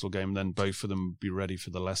Newcastle game. Then both of them will be ready for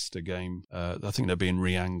the Leicester game. I think they're being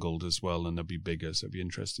re-angled as well, and they'll be bigger, so it'll be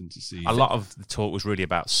interesting to see. A lot of the talk was really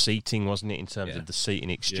about seating, wasn't it, in terms of the seating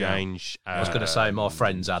exchange? I was going to say, my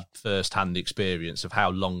friends had first-hand experience of how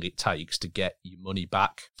long it takes to get your money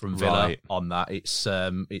back from Villa on that. It's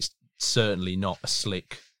certainly not a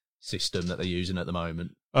slick system that they're using at the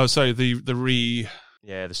moment. Oh, sorry, the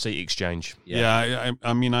seat exchange. Yeah,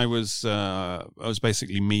 I mean, I was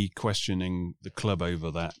basically me questioning the club over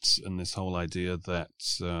that, and this whole idea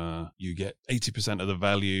that you get 80% of the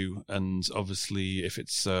value, and obviously if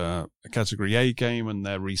it's a Category A game and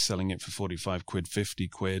they're reselling it for 45 quid, 50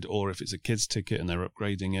 quid, or if it's a kids ticket and they're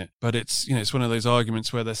upgrading it. But it's, it's one of those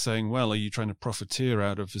arguments where they're saying, well, are you trying to profiteer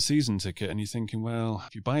out of a season ticket? And you're thinking, well,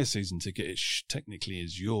 if you buy a season ticket, it technically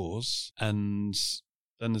is yours, and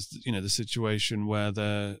then there's, the situation where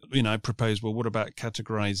I propose, well, what about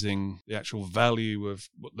categorizing the actual value of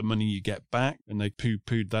what the money you get back? And they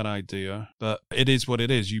poo-pooed that idea. But it is what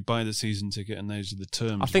it is. You buy the season ticket and those are the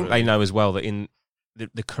terms. I think they know as well that in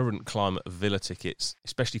the current climate of Villa tickets,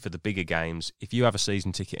 especially for the bigger games, if you have a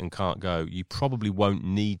season ticket and can't go, you probably won't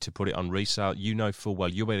need to put it on resale. You know full well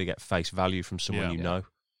you'll be able to get face value from someone know.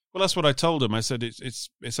 Well, that's what I told him. I said it's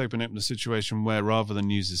opening up the situation where rather than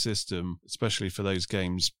use the system, especially for those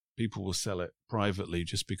games, people will sell it privately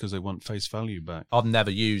just because they want face value back. I've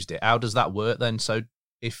never used it. How does that work then? So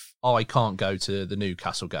if I can't go to the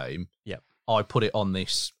Newcastle game, I put it on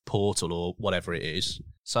this portal or whatever it is.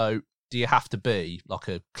 So do you have to be like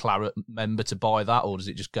a Claret member to buy that, or does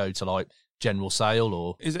it just go to like general sale,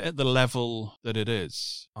 or is it at the level that it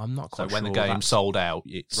is? I'm not quite sure. So when the game's sold out,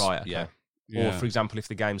 it's right. Okay. Yeah. Or, for example, if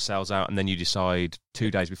the game sells out and then you decide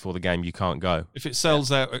 2 days before the game you can't go. If it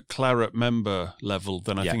sells out at Claret member level,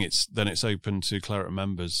 then I think it's open to Claret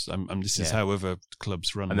members. This is how other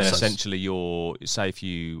clubs run. And then essentially, if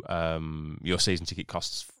you your season ticket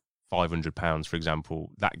costs £500, for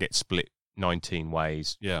example, that gets split 19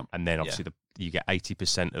 ways. Yeah, and then obviously you get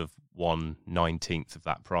 80% of 1/19 of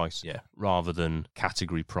that price. Yeah, rather than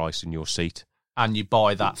category price in your seat. And you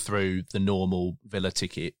buy that through the normal Villa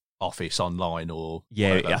ticket office online, or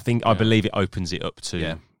whatever. I believe it opens it up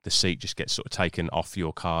to the seat just gets sort of taken off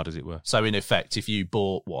your card, as it were. So in effect, if you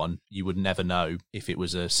bought one, you would never know if it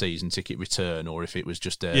was a season ticket return or if it was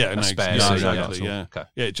just a spare season. Exactly, Okay.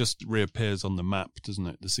 Yeah, it just reappears on the map, doesn't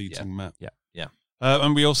it? The seating map. Yeah.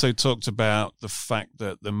 And we also talked about the fact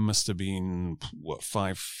that there must have been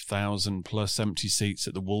 5,000 plus empty seats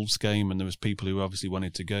at the Wolves game, and there was people who obviously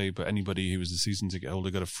wanted to go, but anybody who was a season ticket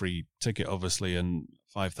holder got a free ticket, obviously, and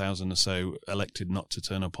 5,000 or so elected not to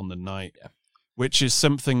turn up on the night. Yeah. Which is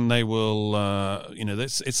something they will,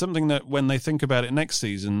 it's something that when they think about it next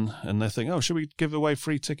season, and they think, should we give away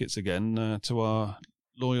free tickets again to our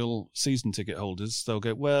loyal season ticket holders? They'll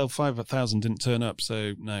go, well, 5,000 didn't turn up,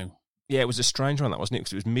 so no. Yeah, it was a strange one, that wasn't it?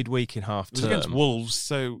 Because it was midweek in half term. It was against Wolves,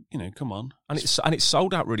 so, come on. And it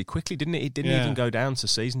sold out really quickly, didn't it? It didn't even go down to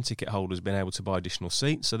season ticket holders being able to buy additional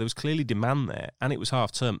seats. So there was clearly demand there, and it was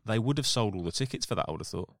half term. They would have sold all the tickets for that, I would have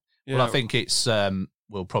thought. Yeah. Well, I think it's,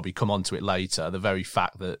 we'll probably come on to it later, the very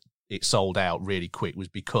fact that it sold out really quick was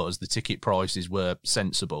because the ticket prices were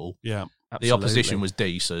sensible. Yeah, absolutely. The opposition was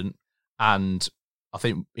decent, and I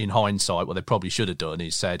think in hindsight, what they probably should have done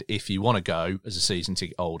is said, if you want to go as a season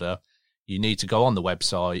ticket holder, you need to go on the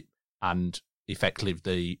website and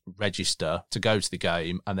effectively register to go to the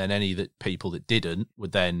game, and then any people that didn't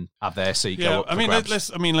would then have their seat go up for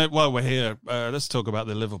grabs. While we're here, let's talk about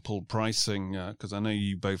the Liverpool pricing, because I know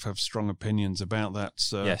you both have strong opinions about that.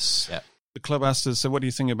 Yes. Yeah. The club asked us, so what do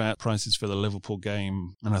you think about prices for the Liverpool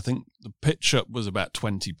game? And I think the pitch up was about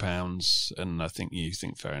 £20, and I think you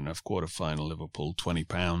think fair enough, quarter-final Liverpool,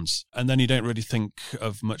 £20. And then you don't really think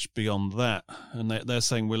of much beyond that. And they're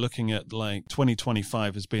saying we're looking at like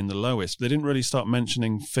 2025 as being the lowest. They didn't really start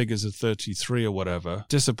mentioning figures of 33 or whatever.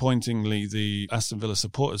 Disappointingly, the Aston Villa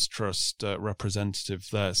Supporters Trust representative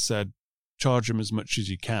there said, charge them as much as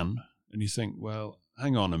you can. And you think, well,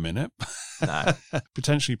 hang on a minute. No.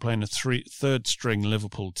 Potentially playing a third string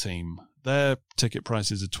Liverpool team. Their ticket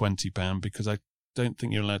prices are £20 because I don't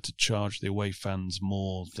think you're allowed to charge the away fans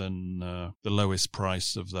more than the lowest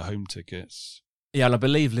price of the home tickets. Yeah, and I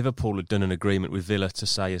believe Liverpool had done an agreement with Villa to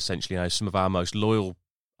say essentially, some of our most loyal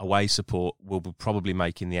away support will be probably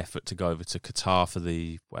making the effort to go over to Qatar for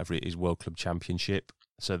the, whatever it is, World Club Championship.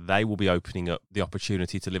 So they will be opening up the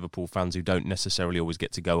opportunity to Liverpool fans who don't necessarily always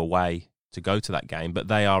get to go away to go to that game, but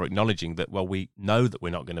they are acknowledging that, well, we know that we're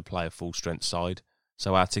not going to play a full-strength side,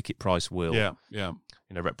 so our ticket price will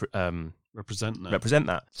represent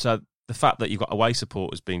that. So the fact that you've got away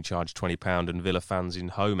supporters being charged £20 and Villa fans in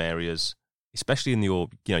home areas, especially in your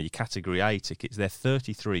Category A tickets, they're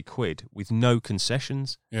 33 quid with no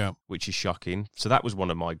concessions, which is shocking. So that was one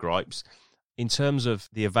of my gripes. In terms of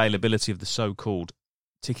the availability of the so-called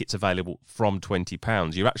tickets available from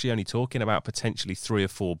 £20, you're actually only talking about potentially 3 or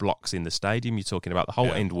 4 blocks in the stadium. You're talking about the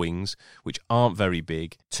whole end wings, which aren't very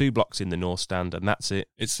big, 2 blocks in the north stand, and that's it.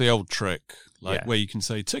 It's the old trick, where you can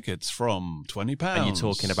say tickets from £20. And you're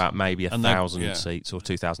talking about maybe 1,000 seats or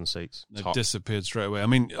 2,000 seats. They've disappeared straight away. I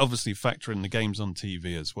mean, obviously factor in the games on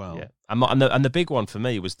TV as well. Yeah. And the big one for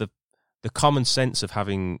me was the common sense of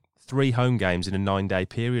having 3 home games in a 9-day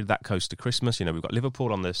period. That goes to Christmas. You know, we've got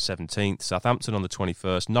Liverpool on the 17th, Southampton on the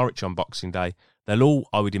 21st, Norwich on Boxing Day. They'll all,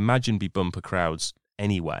 I would imagine, be bumper crowds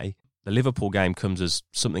anyway. The Liverpool game comes as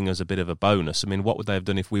something as a bit of a bonus. I mean, what would they have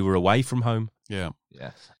done if we were away from home? Yeah.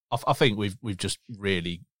 I think we've just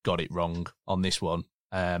really got it wrong on this one.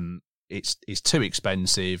 It's too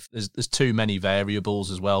expensive. There's too many variables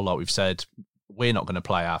as well. Like we've said, we're not going to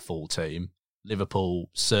play our full team. Liverpool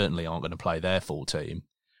certainly aren't going to play their full team.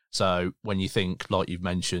 So when you think, like you've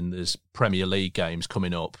mentioned, there's Premier League games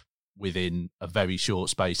coming up within a very short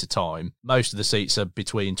space of time, most of the seats are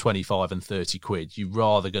between 25 and 30 quid. You're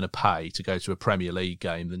rather going to pay to go to a Premier League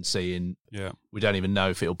game than seeing, we don't even know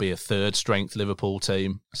if it'll be a third strength Liverpool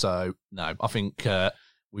team. So, no, I think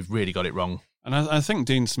we've really got it wrong. And I think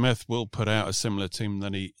Dean Smith will put out a similar team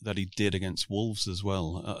that he did against Wolves as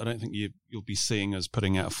well. I don't think you'll be seeing us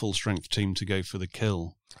putting out a full strength team to go for the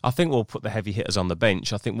kill. I think we'll put the heavy hitters on the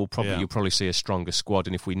bench. I think you'll probably see a stronger squad,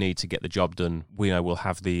 and if we need to get the job done, we'll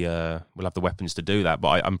have the weapons to do that.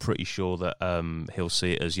 But I'm pretty sure that he'll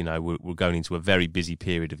see it as, you know, we're going into a very busy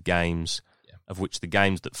period of games, of which the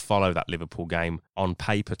games that follow that Liverpool game on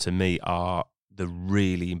paper to me are the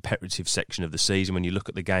really imperative section of the season. When you look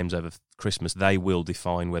at the games over Christmas, they will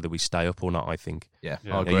define whether we stay up or not, I think. I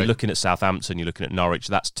agree. You're looking at Southampton, you're looking at Norwich,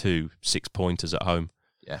 that's 2 6-pointers at home.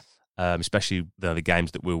 Especially the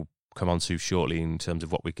games that we'll come on to shortly in terms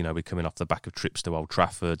of what we're coming off the back of trips to Old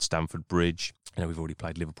Trafford, Stamford Bridge. You know, we've already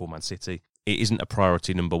played Liverpool, Man City. It isn't a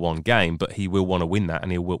priority number 1 game, but he will want to win that,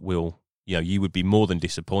 and he will you know, you would be more than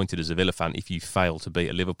disappointed as a Villa fan if you fail to beat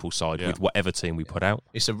a Liverpool side with whatever team we put out.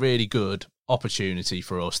 It's a really good opportunity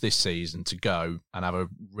for us this season to go and have a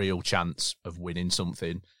real chance of winning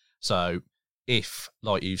something. So if,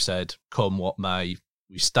 like you've said, come what may,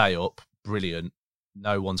 we stay up, brilliant.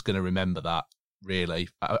 No one's going to remember that, really,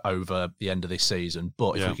 over the end of this season.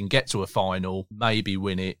 But if we can get to a final, maybe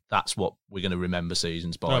win it, that's what we're going to remember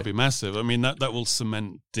seasons by. That'd be massive. I mean, that will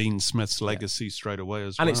cement Dean Smith's legacy straight away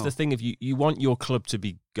as well. And it's the thing of you want your club to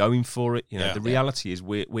be going for it. You know, the reality is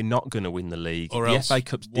we're not going to win the league. Or the else, FA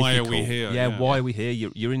Cup's why difficult. are we here? Why are we here?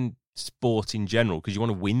 You're in sport in general because you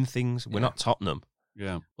want to win things. We're not Tottenham.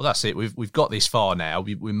 Yeah. Well, that's it. We've got this far now.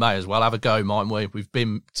 We may as well have a go, mightn't we? We've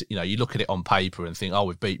been, you look at it on paper and think,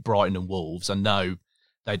 we've beat Brighton and Wolves. I know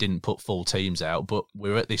they didn't put full teams out, but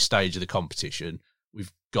we're at this stage of the competition. We've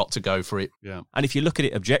got to go for it. Yeah. And if you look at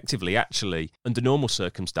it objectively, actually, under normal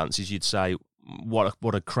circumstances, you'd say,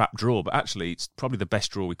 what a crap draw. But actually, it's probably the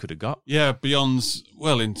best draw we could have got. Yeah, even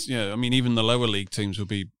the lower league teams will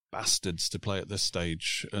be bastards to play at this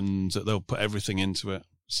stage, and they'll put everything into it.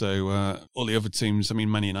 So all the other teams,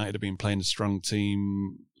 Man United have been playing a strong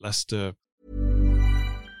team, Leicester.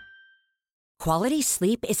 Quality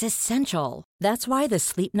sleep is essential. That's why the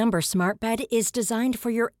Sleep Number Smart Bed is designed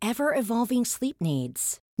for your ever-evolving sleep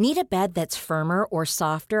needs. Need a bed that's firmer or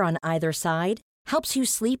softer on either side? Helps you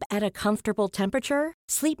sleep at a comfortable temperature?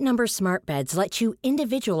 Sleep Number Smart Beds let you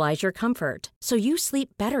individualize your comfort, so you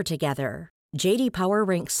sleep better together. J.D. Power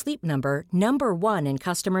ranks Sleep Number number 1 in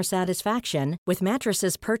customer satisfaction with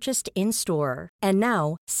mattresses purchased in-store. And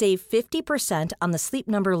now, save 50% on the Sleep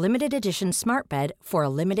Number Limited Edition Smart Bed for a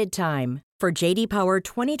limited time. For J.D. Power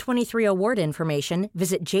 2023 award information,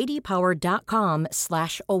 visit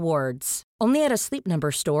jdpower.com/awards. Only at a Sleep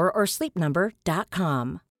Number store or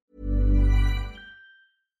sleepnumber.com.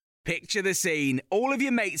 Picture the scene. All of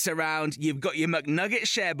your mates around, you've got your McNugget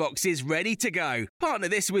share boxes ready to go. Partner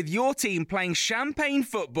this with your team playing champagne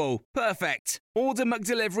football. Perfect. Order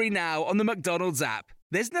McDelivery now on the McDonald's app.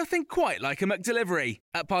 There's nothing quite like a McDelivery.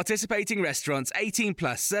 At participating restaurants, 18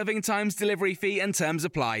 plus, serving times, delivery fee and terms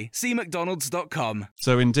apply. See mcdonalds.com.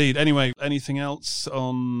 So indeed. Anyway, anything else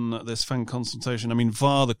on this fan consultation?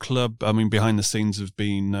 VAR, the club, behind the scenes have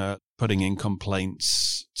been putting in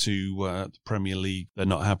complaints to the Premier League. They're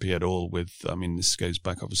not happy at all with, this goes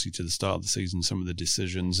back obviously to the start of the season, some of the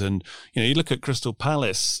decisions. And, you look at Crystal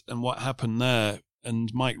Palace and what happened there.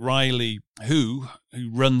 And Mike Riley, who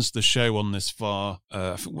runs the show on this VAR,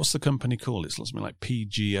 what's the company called? It's something like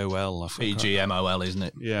PGOL. PGMOL, isn't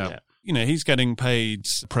it? Yeah. He's getting paid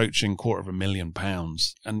approaching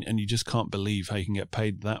 £250,000, and you just can't believe how you can get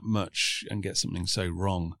paid that much and get something so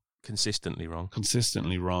wrong. Consistently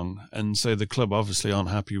wrong. And so the club obviously aren't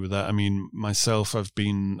happy with that. I mean, myself, I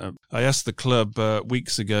asked the club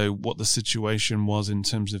weeks ago what the situation was in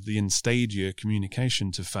terms of the in-stadia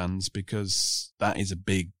communication to fans, because that is a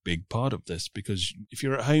big part of this. Because if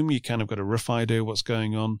you're at home, you kind of got a rough idea what's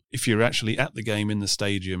going on. If you're actually at the game in the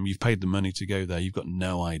stadium, you've paid the money to go there, you've got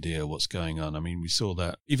no idea what's going on. I mean, we saw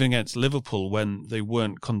that even against Liverpool when they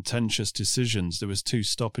weren't contentious decisions. There was 2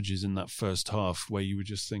 stoppages in that first half where you were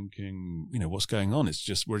just thinking, what's going on?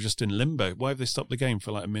 We're just in limbo. Why have they stopped the game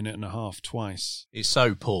for like a minute and a half twice? It's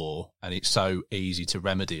so poor and it's so easy to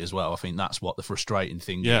remedy as well. I think that's what the frustrating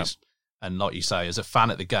thing is. And like you say, as a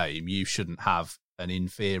fan at the game, you shouldn't have an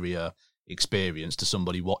inferior experience to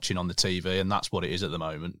somebody watching on the TV, and that's what it is at the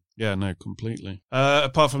moment. Yeah, no, completely.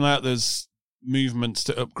 Apart from that, there's movements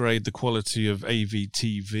to upgrade the quality of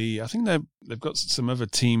AVTV. I think they've got some other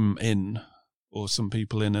team in, or some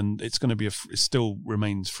people in, and it's going to be it still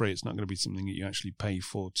remains free. It's not going to be something that you actually pay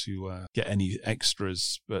for to get any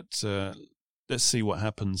extras, but let's see what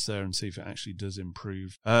happens there and see if it actually does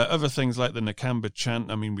improve. Other things like the Nakamba chant,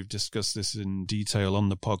 I mean, we've discussed this in detail on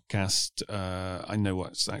the podcast. I know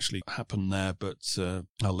what's actually happened there, but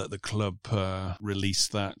I'll let the club release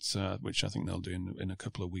that, which I think they'll do in a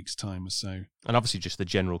couple of weeks' time or so. And obviously just the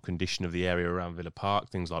general condition of the area around Villa Park,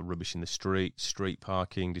 things like rubbish in the street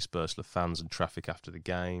parking, dispersal of fans and traffic after the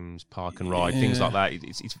games, park and ride, things like that.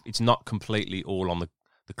 It's not completely all on the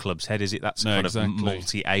club's head, is it? That's of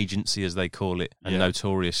multi-agency, as they call it, and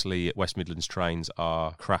notoriously West Midlands trains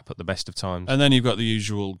are crap at the best of times. And then you've got the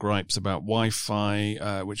usual gripes about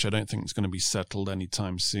Wi-Fi, which I don't think is going to be settled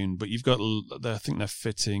anytime soon, but you've got, I think they're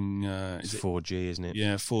fitting... it's 4G, isn't it?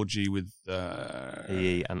 Yeah, 4G with...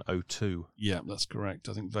 EE and O2. Yeah, that's correct.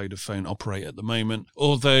 I think Vodafone operate at the moment,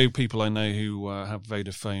 although people I know who have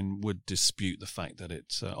Vodafone would dispute the fact that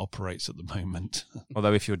it operates at the moment.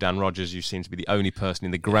 Although if you're Dan Rogers, you seem to be the only person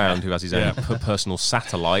in the ground who has his own personal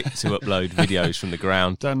satellite to upload videos from the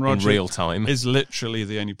ground in real time. Is literally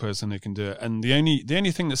the only person who can do it. And the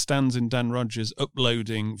only thing that stands in Dan Rogers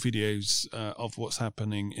uploading videos of what's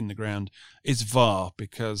happening in the ground is VAR,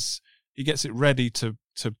 because he gets it ready to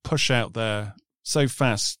push out there so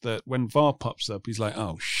fast that when VAR pops up, he's like,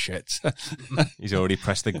 oh, shit. He's already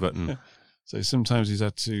pressed the button. So sometimes he's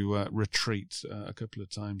had to retreat a couple of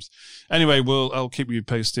times. Anyway, I'll keep you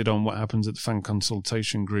posted on what happens at the fan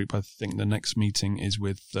consultation group. I think the next meeting is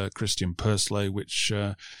with Christian Purslow, which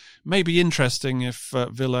may be interesting if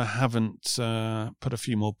Villa haven't put a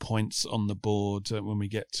few more points on the board when we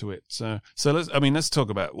get to it. So let's talk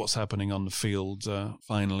about what's happening on the field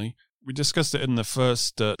finally. We discussed it in the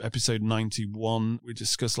first episode 91. We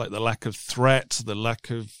discussed like the lack of threat, the lack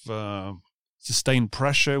of sustained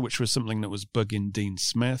pressure, which was something that was bugging Dean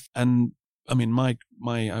Smith. And I mean,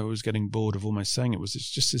 I was getting bored of almost saying it's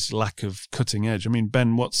just this lack of cutting edge. I mean,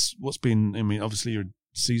 Ben, what's been, I mean, obviously you're a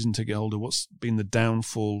season ticket holder. What's been the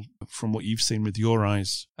downfall from what you've seen with your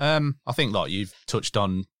eyes? I think like you've touched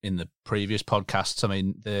on in the previous podcasts, I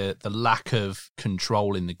mean, the lack of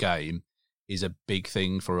control in the game is a big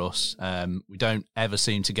thing for us. We don't ever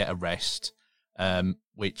seem to get a rest,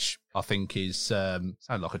 which I think is sound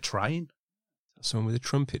like a train. Someone with a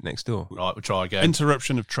trumpet next door. Right, we'll try again.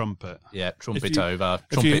 Interruption of trumpet. Yeah, trumpet over.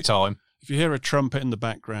 Trumpet time. If you hear a trumpet in the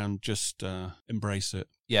background, just embrace it.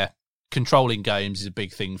 Yeah, controlling games is a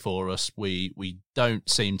big thing for us. We don't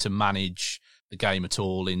seem to manage the game at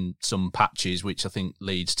all in some patches, which I think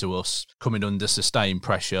leads to us coming under sustained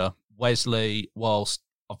pressure. Wesley, whilst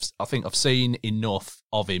I think I've seen enough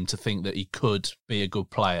of him to think that he could be a good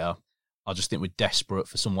player, I just think we're desperate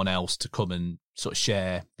for someone else to come and sort of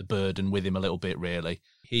share the burden with him a little bit, really.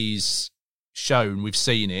 He's shown, we've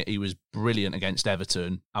seen it, he was brilliant against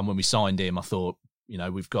Everton. And when we signed him, I thought,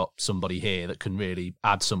 we've got somebody here that can really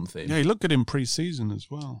add something. Yeah, he looked good in pre-season as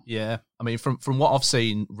well. Yeah. I mean, from what I've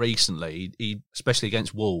seen recently, he especially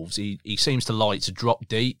against Wolves, he seems to like to drop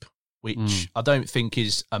deep, which I don't think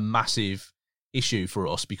is a massive issue for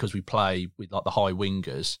us because we play with like the high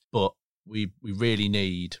wingers. But we really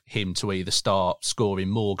need him to either start scoring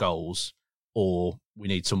more goals or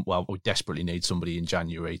we desperately need somebody in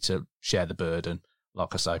January to share the burden,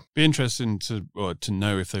 like I say. Be interesting to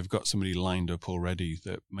know if they've got somebody lined up already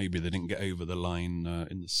that maybe they didn't get over the line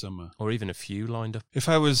in the summer. Or even a few lined up. If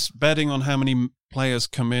I was betting on how many players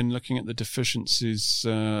come in, looking at the deficiencies,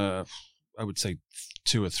 I would say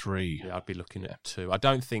 2 or 3. Yeah, I'd be looking at 2. I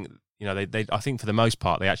don't think... I think for the most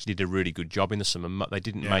part, they actually did a really good job in the summer. They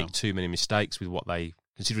didn't make too many mistakes with what they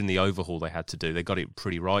considering the overhaul they had to do, they got it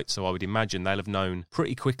pretty right. So I would imagine they'll have known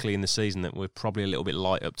pretty quickly in the season that we're probably a little bit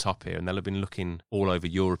light up top here, and they'll have been looking all over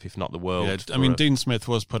Europe, if not the world. Yeah, I mean, Dean Smith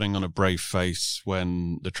was putting on a brave face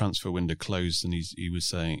when the transfer window closed, and he was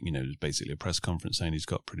saying, you know, it was basically a press conference saying he's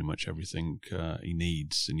got pretty much everything he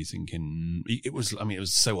needs, and you're thinking it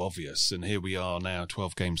was so obvious, and here we are now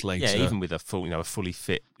 12 games later. Yeah, even with a fully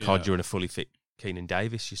fit Codger and a fully fit Keenan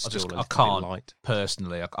Davis, you're still a little bit light.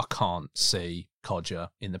 Personally, I can't see Codger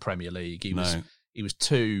in the Premier League. He was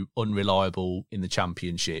too unreliable in the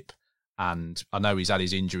Championship, and I know he's had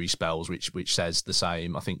his injury spells, which says the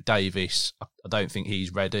same. I think Davis, I don't think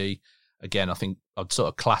he's ready. Again, I think I'd sort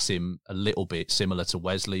of class him a little bit similar to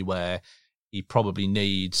Wesley, where he probably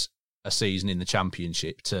needs a season in the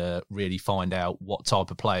Championship to really find out what type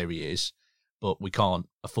of player he is, but we can't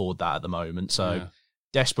afford that at the moment. So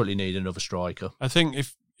desperately need another striker. I think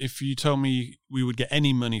if you told me we would get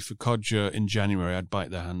any money for Codger in January, I'd bite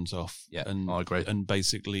their hands off. Yeah, and I agree. And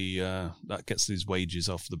basically, that gets his wages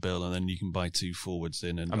off the bill, and then you can buy 2 forwards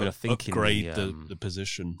in and I think upgrade the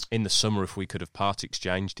position. In the summer, if we could have part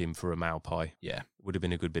exchanged him for a Maupai, it would have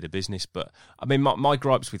been a good bit of business. But I mean, my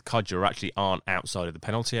gripes with Codger actually aren't outside of the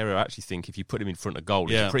penalty area. I actually think if you put him in front of goal,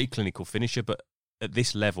 he's a pretty clinical finisher, but at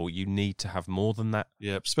this level, you need to have more than that.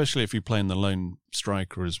 Yeah, especially if you're playing the lone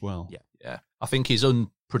striker as well. Yeah. I think his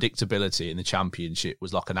unpredictability in the Championship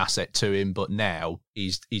was like an asset to him, but now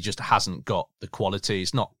he just hasn't got the quality.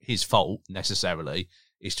 It's not his fault necessarily.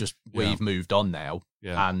 It's just we've moved on now,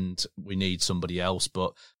 and we need somebody else.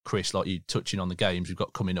 But Chris, like you touching on the games we've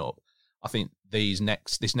got coming up, I think this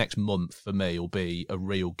next month for me will be a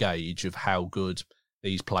real gauge of how good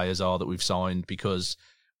these players are that we've signed, because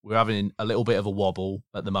we're having a little bit of a wobble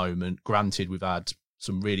at the moment. Granted, we've had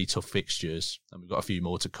some really tough fixtures and we've got a few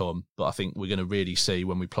more to come, but I think we're going to really see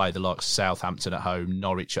when we play the likes of Southampton at home,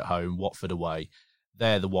 Norwich at home, Watford away.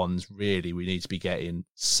 They're the ones really we need to be getting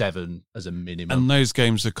 7 as a minimum. And those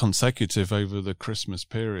games are consecutive over the Christmas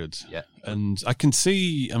period. Yeah. And I can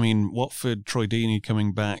see, I mean, Watford, Troy Deeney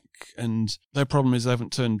coming back, and their problem is they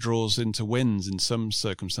haven't turned draws into wins in some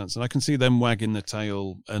circumstances. And I can see them wagging the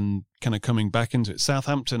tail and kind of coming back into it.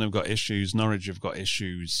 Southampton have got issues, Norwich have got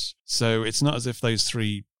issues. So it's not as if those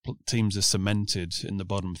 3 teams are cemented in the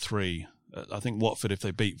bottom 3. I think Watford, if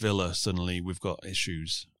they beat Villa, suddenly we've got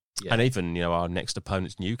issues. Yeah. And even, our next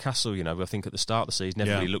opponent's Newcastle, I think at the start of the season,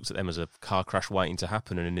 everybody looked at them as a car crash waiting to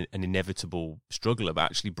happen and an inevitable struggler. But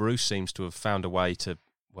actually, Bruce seems to have found a way to,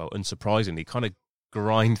 unsurprisingly, kind of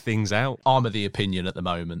grind things out. I'm of the opinion at the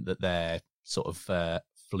moment that they're sort of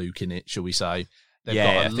fluking it, shall we say. They've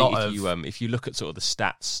got a lot of... if you look at sort of the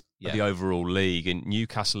stats of the overall league, and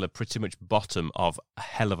Newcastle are pretty much bottom of a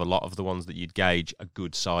hell of a lot of the ones that you'd gauge a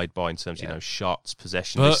good side by in terms of, shots,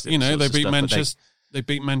 possession. But, they beat Manchester. They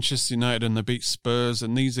beat Manchester United and they beat Spurs,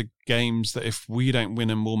 and these are games that if we don't win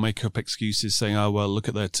them, we'll make up excuses saying, oh, well, look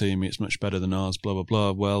at their team, it's much better than ours, blah, blah,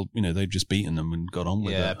 blah. Well, they've just beaten them and got on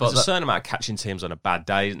with it. But there's a certain amount of catching teams on a bad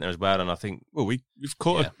day, isn't there, as well? And I think... Well, we've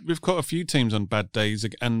caught a few teams on bad days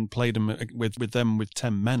and played them with them with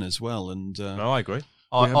 10 men as well. And no, I agree.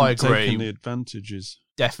 I agree. Taken the advantages.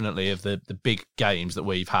 Definitely of the big games that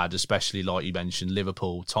we've had, especially like you mentioned,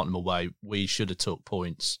 Liverpool, Tottenham away, we should have took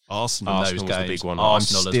points. Arsenal was the big one.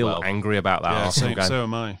 Arsenal I'm still angry about that Arsenal game. So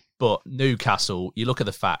am I. But Newcastle, you look at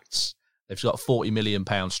the facts, they've got a £40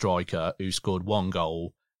 million striker who scored 1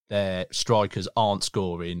 goal. Their strikers aren't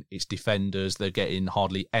scoring. It's defenders. They're getting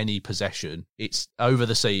hardly any possession. It's over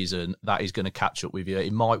the season that is going to catch up with you.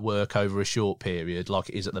 It might work over a short period like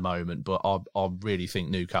it is at the moment, but I really think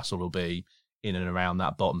Newcastle will be in and around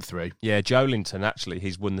that bottom 3. Yeah, Joelinton, actually,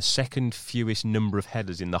 he's won the second fewest number of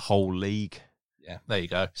headers in the whole league. Yeah, there you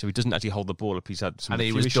go. So he doesn't actually hold the ball up. He's had some. And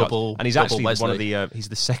he was double. And he's actually one of the. He's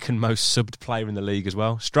the second most subbed player in the league as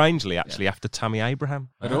well. Strangely, actually, after Tammy Abraham.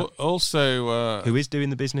 Also, who is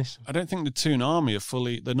doing the business? I don't think the Toon Army are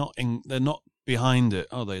fully. They're not behind it,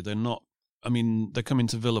 are they? They're not. I mean, they're coming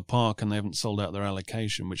to Villa Park and they haven't sold out their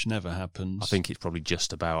allocation, which never happens. I think it's probably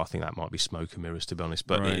just about. I think that might be smoke and mirrors, to be honest.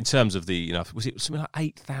 But in terms of the, was it something like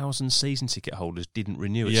 8,000 season ticket holders didn't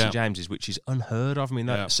renew at St James's, which is unheard of. I mean,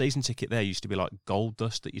 that season ticket there used to be like gold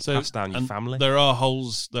dust that you'd pass down your family. There are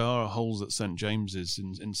holes at St James's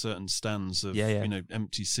in certain stands of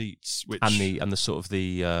empty seats, which and the sort of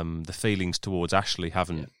the feelings towards Ashley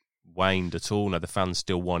haven't waned at all. No, the fans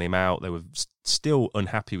still want him out. They were still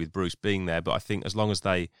unhappy with Bruce being there, but I think as long as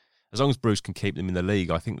Bruce can keep them in the league,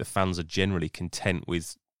 I think the fans are generally content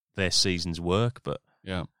with their season's work. But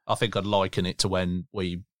I think I'd liken it to when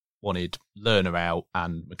we wanted Lerner out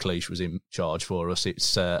and McLeish was in charge for us.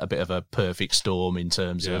 It's a bit of a perfect storm in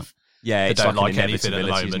terms of Yeah, they it's don't like like anything at the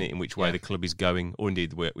inevitability, moment. isn't it, in which way the club is going, or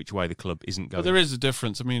indeed which way the club isn't going. But there is a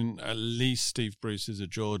difference. I mean, at least Steve Bruce is a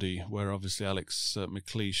Geordie, where obviously Alex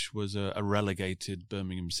McLeish was a relegated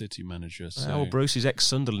Birmingham City manager. So. Well, Bruce is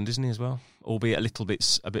ex-Sunderland, isn't he, as well? Albeit a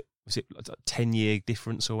bit, was it a 10-year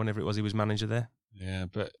difference or whenever it was he was manager there? Yeah,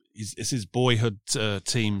 but it's his boyhood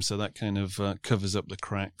team, so that kind of covers up the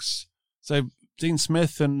cracks. So Dean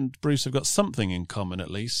Smith and Bruce have got something in common,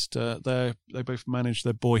 at least. They both manage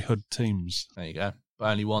their boyhood teams. There you go. But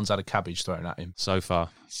only one's had a cabbage thrown at him. So far,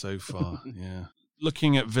 yeah.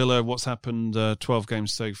 Looking at Villa, what's happened, 12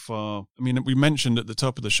 games so far. I mean, we mentioned at the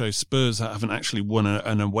top of the show, Spurs haven't actually won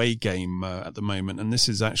an away game at the moment, and this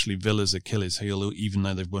is actually Villa's Achilles heel, even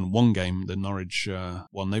though they've won one game, the Norwich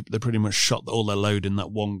one. They pretty much shot all their load in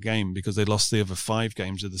that one game because they lost the other 5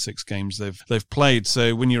 games of the 6 games they've played.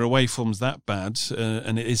 So when your away form's that bad,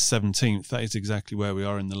 and it is 17th, that is exactly where we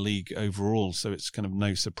are in the league overall, so it's kind of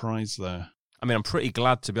no surprise there. I mean, I'm pretty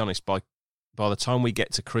glad, to be honest, by the time we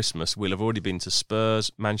get to Christmas, we'll have already been to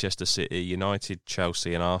Spurs, Manchester City, United,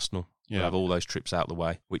 Chelsea and Arsenal. Yeah. We'll have all those trips out the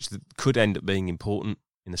way, which could end up being important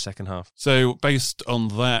in the second half. So based on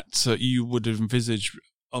that, you would envisage,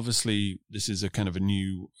 obviously, this is a kind of a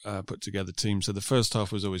new put-together team, so the first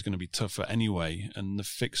half was always going to be tougher anyway, and the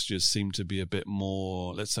fixtures seem to be a bit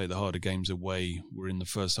more, let's say the harder games away were in the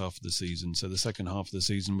first half of the season. So the second half of the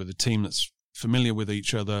season with a team that's familiar with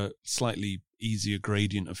each other, slightly easier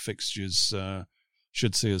gradient of fixtures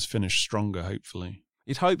should see us finish stronger, hopefully.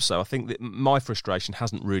 You'd hope so. I think that my frustration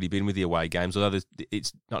hasn't really been with the away games, although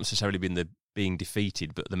it's not necessarily been the being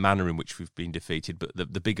defeated, but the manner in which we've been defeated. But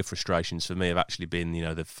the bigger frustrations for me have actually been,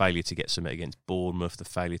 the failure to get something against Bournemouth, the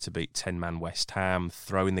failure to beat 10-man West Ham,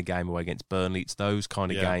 throwing the game away against Burnley. It's those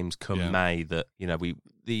kind of games come May that,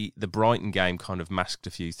 the Brighton game kind of masked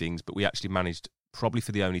a few things, but we actually managed, probably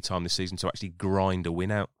for the only time this season, to actually grind a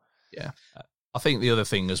win out. Yeah. I think the other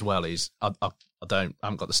thing as well is, I haven't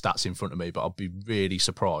got the stats in front of me, but I'd be really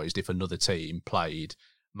surprised if another team played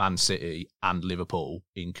Man City and Liverpool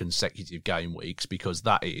in consecutive game weeks, because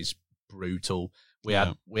that is brutal. We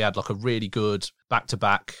had like a really good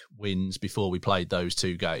back-to-back wins before we played those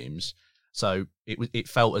 2 games. So it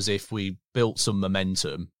felt as if we built some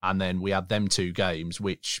momentum, and then we had them 2 games,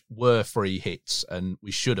 which were free hits, and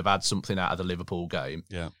we should have had something out of the Liverpool game.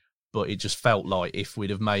 Yeah. But it just felt like if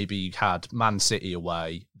we'd have maybe had Man City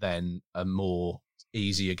away, then a more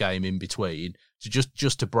easier game in between, to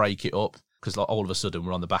just to break it up, because like all of a sudden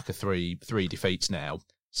we're on the back of three defeats now,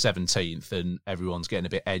 17th, and everyone's getting a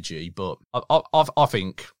bit edgy. But I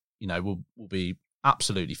think we'll be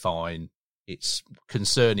absolutely fine. It's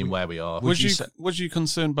concerning where we are. Was you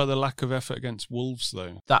concerned by the lack of effort against Wolves,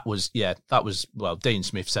 though? That was, well, Dean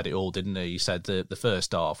Smith said it all, didn't he? He said the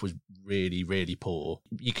first half was really, really poor.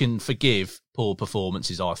 You can forgive poor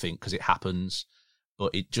performances, I think, because it happens,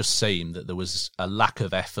 but it just seemed that there was a lack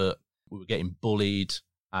of effort. We were getting bullied,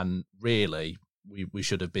 and really, we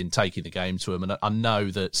should have been taking the game to them. And I know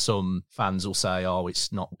that some fans will say,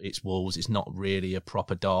 it's Wolves, it's not really a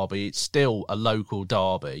proper derby. It's still a local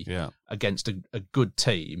derby against a good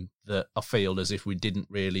team that I feel as if we didn't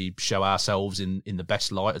really show ourselves in the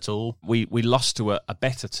best light at all. We lost to a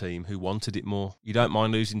better team who wanted it more. You don't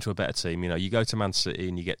mind losing to a better team. You go to Man City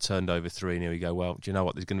and you get turned over 3-0, you go, well, do you know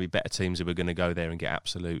what? There's going to be better teams who are going to go there and get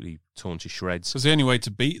absolutely torn to shreds. Because the only way to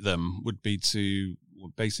beat them would be to,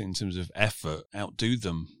 basically in terms of effort, outdo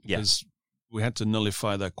them. Because we had to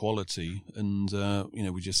nullify their quality, and their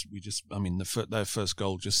first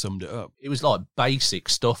goal just summed it up. It was like basic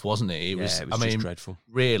stuff, wasn't it? It was just dreadful.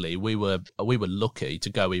 Really, we were lucky to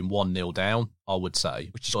go in 1-0 down, I would say.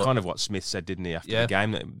 Which is kind of what Smith said, didn't he, after the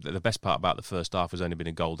game? That the best part about the first half was only been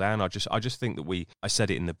a goal down. I just think that I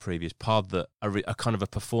said it in the previous pod, that a kind of a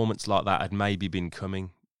performance like that had maybe been coming.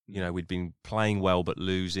 We'd been playing well but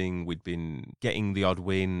losing. We'd been getting the odd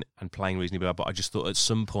win and playing reasonably well. But I just thought at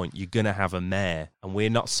some point you're going to have a mare, and we're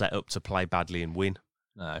not set up to play badly and win.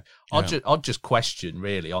 No. I'd just question,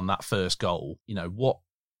 really, on that first goal. What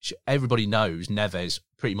everybody knows, Neves,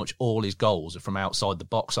 pretty much all his goals are from outside the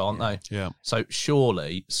box, aren't they? Yeah. So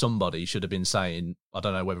surely somebody should have been saying, I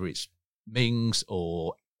don't know whether it's Mings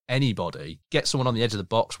or anybody, get someone on the edge of the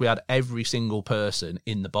box. We had every single person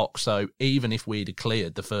in the box, so even if we'd have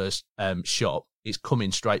cleared the first shot, it's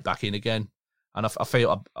coming straight back in again. And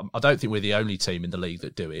I don't think we're the only team in the league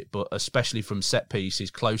that do it, but especially from set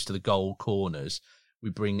pieces close to the goal corners, we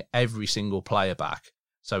bring every single player back,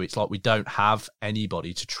 So it's like we don't have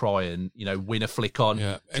anybody to try and, win a flick on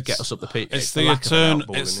to get us up the pitch. It's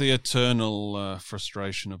the eternal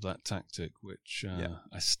frustration of that tactic, which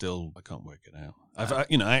I can't work it out.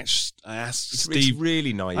 I asked Steve. It's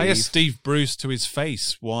really naive. I asked Steve Bruce to his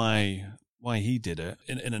face why he did it.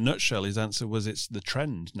 In a nutshell, his answer was it's the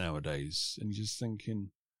trend nowadays, and you're just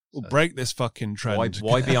thinking, well, break this fucking trend.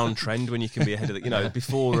 Why be on trend when you can be ahead of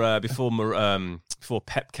the? Before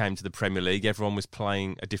Pep came to the Premier League, everyone was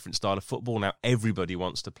playing a different style of football. Now everybody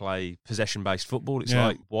wants to play possession-based football. It's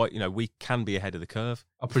like, why? We can be ahead of the curve.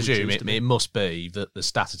 I presume it must be that the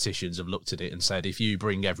statisticians have looked at it and said, if you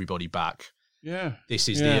bring everybody back, this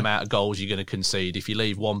is the amount of goals you're going to concede. If you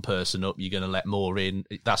leave one person up, you're going to let more in.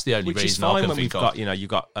 That's the only reason I can think of. You've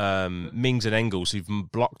got Mings and Engels who've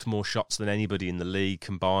blocked more shots than anybody in the league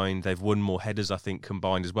combined. They've won more headers, I think,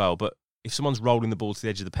 combined as well. But if someone's rolling the ball to the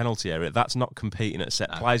edge of the penalty area, that's not competing at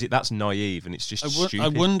set plays. That's naive, and it's just stupid. I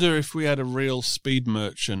wonder if we had a real speed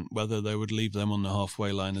merchant, whether they would leave them on the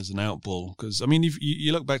halfway line as an outball. Because, if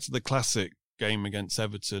you look back to the classic game against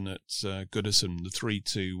Everton at Goodison, the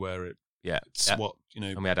 3-2, where it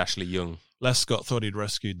and we had Ashley Young. Lescott thought he'd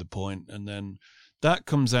rescued the point, and then that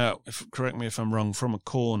comes out, correct me if I'm wrong, from a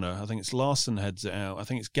corner. I think it's Larson heads it out. I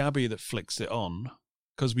think it's Gabby that flicks it on,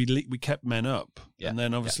 because we kept men up. And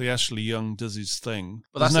then obviously Ashley Young does his thing.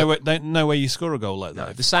 But there's no way you score a goal like that.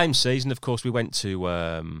 No, the same season, of course, we went to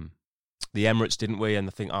the Emirates, didn't we? And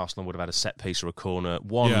I think Arsenal would have had a set piece or a corner.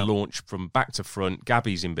 Launch from back to front,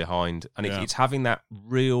 Gabby's in behind. And it's having that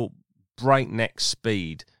real breakneck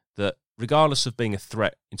speed that, regardless of being a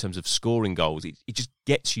threat in terms of scoring goals, it just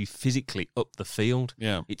gets you physically up the field.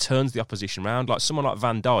 Yeah. It turns the opposition around. Like someone like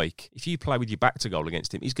Van Dijk, if you play with your back to goal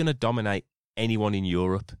against him, he's going to dominate anyone in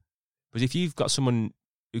Europe. But if you've got someone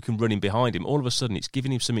who can run in behind him, all of a sudden it's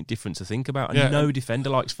giving him something different to think about. And no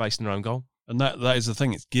defender likes facing their own goal. And that is the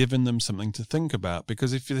thing. It's giving them something to think about,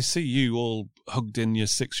 because if they see you all hugged in your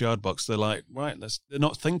 6-yard box, they're like, right, they're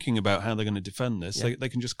not thinking about how they're going to defend this. They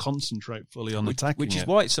can just concentrate fully on attacking Which is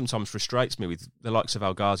why it sometimes frustrates me with the likes of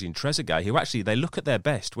El Ghazi and Trezeguet, who actually, they look at their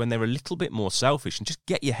best when they're a little bit more selfish and just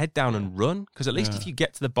get your head down and run. Because at least if you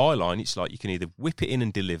get to the byline, it's like you can either whip it in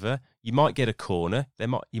and deliver, you might get a corner,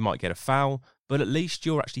 you might get a foul, but at least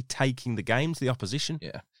you're actually taking the game to the opposition.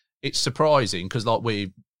 Yeah. It's surprising because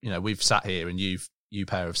we've sat here and you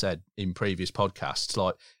pair have said in previous podcasts,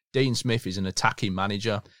 like, Dean Smith is an attacking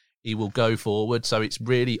manager. He will go forward. So it's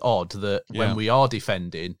really odd that when we are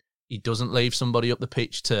defending, he doesn't leave somebody up the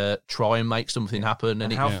pitch to try and make something happen.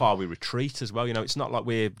 And how far we retreat as well. It's not like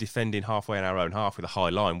we're defending halfway in our own half with a high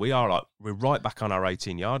line. we're right back on our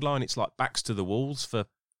 18-yard line. It's like backs to the walls for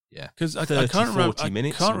because I can't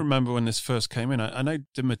remember when this first came in. I know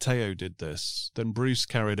Di Matteo did this, then Bruce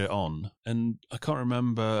carried it on, and I can't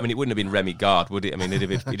remember. I mean, it wouldn't have been Remy Gard, would it? I mean,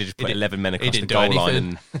 he'd just put 11 men across the goal line.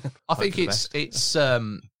 And I think it's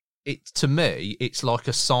to me, it's like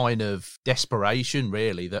a sign of desperation,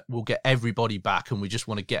 really, that we'll get everybody back and we just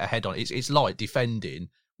want to get ahead on it. It's like defending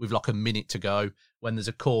with like a minute to go when there's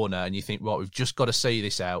a corner and you think, right, we've just got to see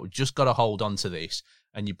this out, we've just got to hold on to this,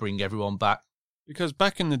 and you bring everyone back. Because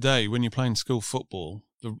back in the day, when you're playing school football,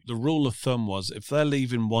 the rule of thumb was if they're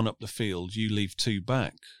leaving one up the field, you leave 2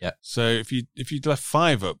 back. Yeah. So if you left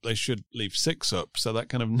 5 up, they should leave 6 up. So that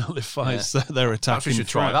kind of nullifies their attacking. Perhaps we should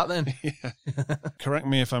try that then. Correct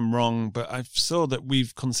me if I'm wrong, but I saw that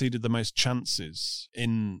we've conceded the most chances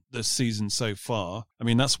in the season so far. I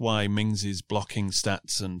mean, that's why Mings' blocking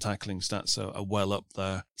stats and tackling stats are well up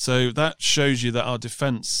there. So that shows you that our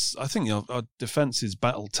defence, I think our defence is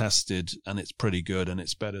battle tested and it's pretty good and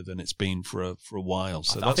it's better than it's been for a while.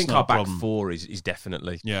 So I think our back four is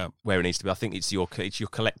definitely where it needs to be. I think it's your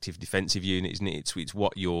collective defensive unit, isn't it? It's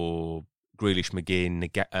what your Grealish,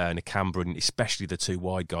 McGinn, Nakamba, and especially the 2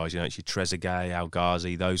 wide guys. It's your Trezeguet, El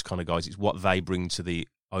Ghazi, those kind of guys. It's what they bring to the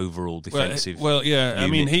overall defensive. Unit. I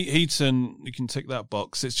mean, Heaton, you can tick that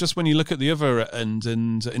box. It's just when you look at the other end,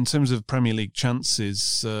 and in terms of Premier League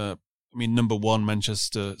chances, I mean, number 1,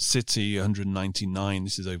 Manchester City, 199.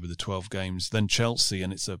 This is over the 12 games. Then Chelsea,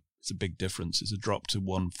 and it's a big difference. It's a drop to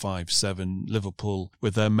 157. Liverpool,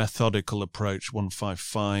 with their methodical approach,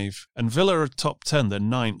 155. And Villa are top 10. They're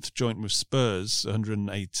 9th, joint with Spurs,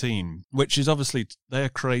 118, which is obviously they're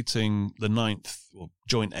creating the 9th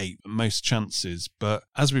joint 8 most chances. But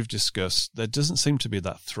as we've discussed, there doesn't seem to be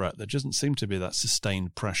that threat. There doesn't seem to be that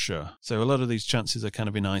sustained pressure. So a lot of these chances are kind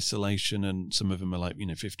of in isolation, and some of them are like,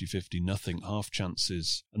 50-50, nothing, half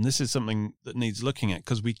chances. And this is something that needs looking at,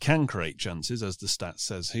 because we can create chances, as the stat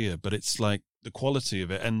says here, but it's like the quality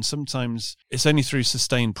of it. And sometimes it's only through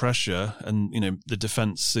sustained pressure and, the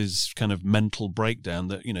defence's kind of mental breakdown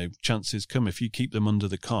that, chances come. If you keep them under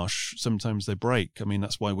the cosh, sometimes they break. I mean,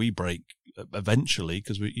 that's why we break eventually,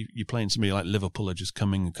 because you're playing somebody like Liverpool are just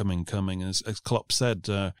coming. And as Klopp said,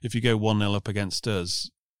 if you go 1-0 up against us,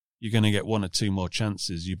 you're going to get 1 or 2 more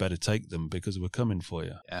chances. You better take them because we're coming for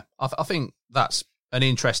you. Yeah, I think that's an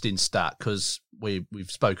interesting stat, because we've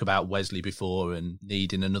spoke about Wesley before and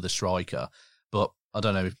needing another striker, but I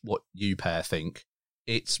don't know what you pair think.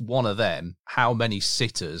 It's one of them. How many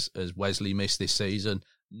sitters has Wesley missed this season?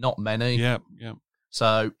 Not many. Yeah.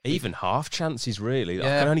 So even half chances, really. Yeah.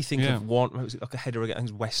 I can only think of one. Was it like a header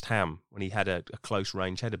against West Ham when he had a close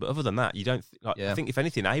range header? But other than that, you don't. I think if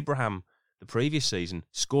anything, Abraham the previous season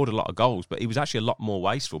scored a lot of goals, but he was actually a lot more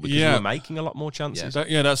wasteful because we were making a lot more chances.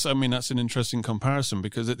 That's an interesting comparison,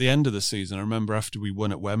 because at the end of the season, I remember after we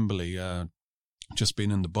won at Wembley, just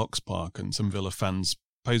being in the Box Park, and some Villa fans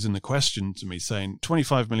posing the question to me saying,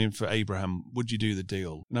 25 million for Abraham, would you do the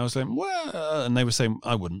deal? And I was like, well, and they were saying,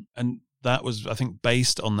 I wouldn't. And that was, I think,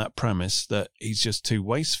 based on that premise that he's just too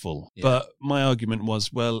wasteful. Yeah. But my argument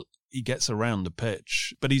was, well, he gets around the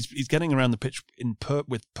pitch, but he's getting around the pitch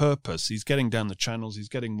with purpose. He's getting down the channels, he's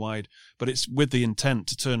getting wide, but it's with the intent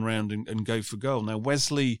to turn around and go for goal. Now,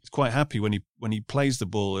 Wesley is quite happy when he plays the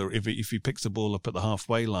ball, or if he picks the ball up at the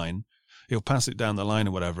halfway line, he'll pass it down the line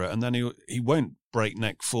or whatever, and then he won't break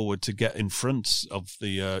neck forward to get in front of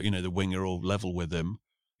the the winger or level with him.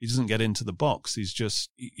 He doesn't get into the box. He's just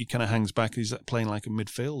he kind of hangs back. He's playing like a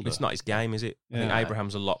midfielder. It's not his game, is it? I think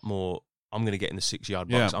Abraham's a lot more. I'm going to get in the 6-yard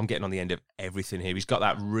box. I'm getting on the end of everything here. He's got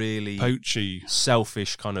that really poachy,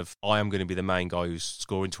 selfish kind of, I am going to be the main guy who's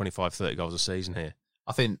scoring 25, 30 goals a season here.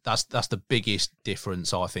 I think that's the biggest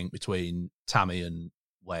difference, I think, between Tammy and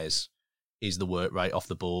Wes, is the work rate off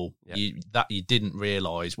the ball. Yeah. You didn't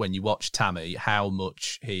realise when you watched Tammy how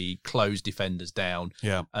much he closed defenders down.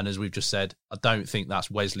 Yeah. And as we've just said, I don't think that's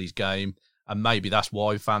Wesley's game. And maybe that's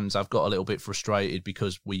why fans have got a little bit frustrated,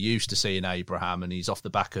 because we're used to seeing Abraham and he's off the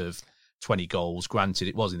back of 20 goals. Granted,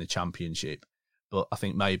 it was in the Championship. But I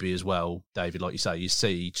think maybe as well, David, like you say, you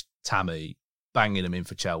see Tammy banging him in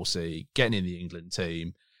for Chelsea, getting in the England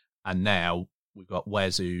team. And now we've got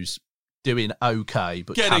Wes, who's doing okay,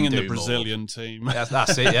 but getting in the more. Brazilian team.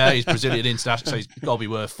 That's it, yeah. He's Brazilian international, so he's got to be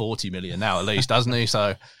worth 40 million now at least, hasn't he?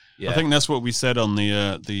 So, yeah. I think that's what we said on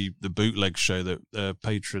the bootleg show, that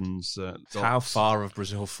patrons. How far have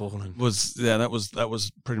Brazil fallen? That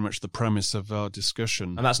was pretty much the premise of our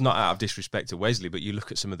discussion. And that's not out of disrespect to Wesley, but you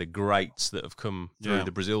look at some of the greats that have come through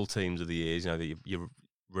the Brazil teams of the years. Your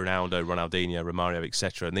Ronaldo, Ronaldinho, Romario,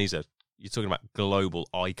 etc. And these are. You're talking about global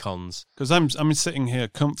icons. Because I'm sitting here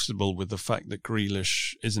comfortable with the fact that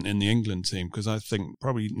Grealish isn't in the England team, because I think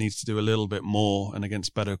probably needs to do a little bit more and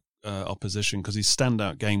against better opposition, because his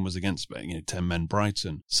standout game was against 10 men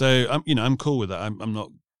Brighton. So I'm cool with that. I'm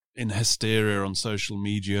not in hysteria on social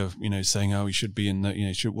media, saying, oh, he should be in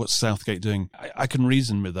the, what's Southgate doing? I can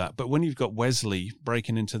reason with that. But when you've got Wesley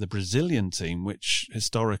breaking into the Brazilian team, which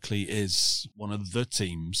historically is one of the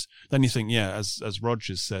teams, then you think, as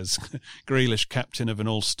Rodgers says, Grealish captain of an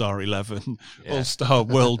all-star 11, all-star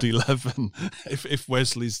world 11, if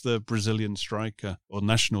Wesley's the Brazilian striker or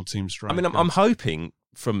national team striker. I mean, I'm hoping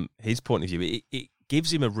from his point of view, it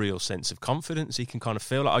gives him a real sense of confidence. He can kind of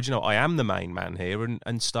feel like, I am the main man here,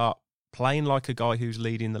 and start playing like a guy who's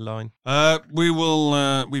leading the line. We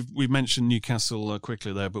will. We've mentioned Newcastle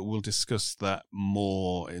quickly there, but we'll discuss that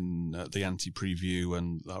more in the anti-preview,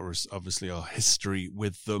 and obviously our history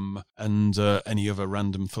with them, and any other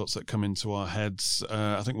random thoughts that come into our heads.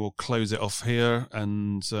 I think we'll close it off here,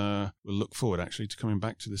 and we'll look forward actually to coming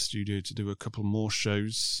back to the studio to do a couple more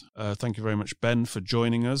shows. Thank you very much, Ben, for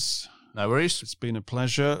joining us. No worries. It's been a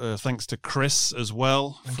pleasure. Thanks to Chris as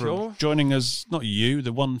well for joining us. Not you,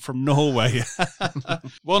 the one from Norway.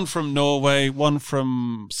 One from Norway, one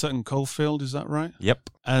from Sutton Coldfield, is that right? Yep.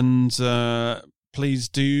 And please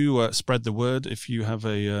do spread the word if you have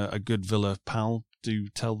a good Villa pal. do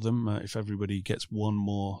tell them if everybody gets one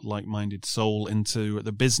more like-minded soul into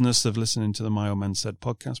the business of listening to the My Old Man Said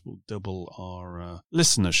podcast, we'll double our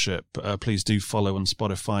listenership. Please do follow on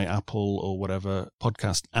Spotify, Apple, or whatever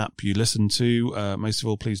podcast app you listen to. Most of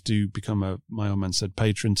all, please do become a My Old Man Said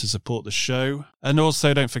patron to support the show. And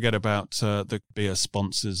also, don't forget about the beer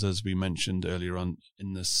sponsors, as we mentioned earlier on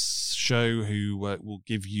in this show, who will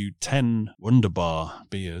give you 10 Wunderbar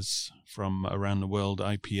beers from around the world,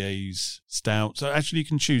 IPAs, stouts. Actually, you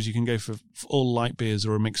can choose. You can go for all light beers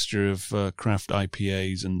or a mixture of craft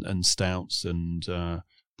IPAs and stouts and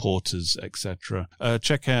porters, etc.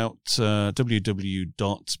 Check out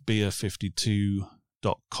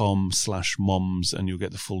www.beer52.com/moms and you'll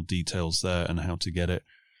get the full details there and how to get it.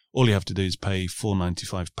 All you have to do is pay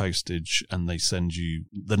 $4.95 postage, and they send you,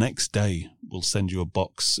 the next day, we'll send you a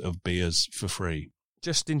box of beers for free.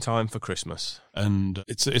 Just in time for Christmas. And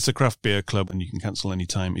it's a craft beer club, and you can cancel any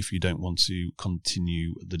time if you don't want to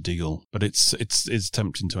continue the deal. But it's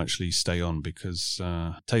tempting to actually stay on because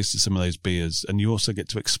taste of some of those beers, and you also get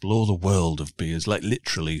to explore the world of beers, like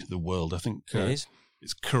literally the world. I think it is.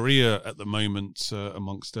 It's Korea at the moment,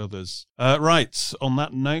 amongst others. Right, on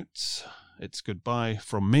that note, it's goodbye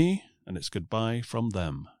from me, and it's goodbye from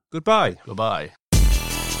them. Goodbye. Goodbye.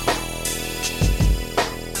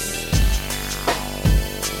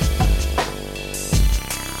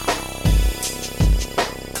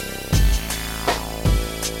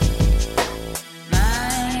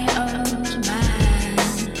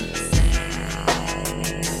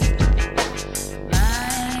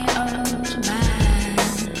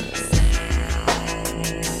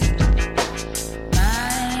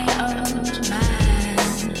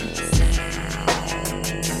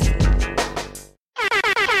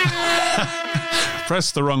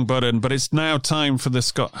 Press the wrong button, but it's now time for the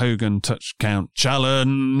Scott Hogan Touch Count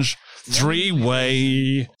Challenge.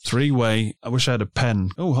 Three-way. I wish I had a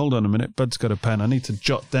pen. Oh, hold on a minute. Bud's got a pen. I need to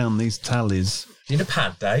jot down these tallies. Do you need a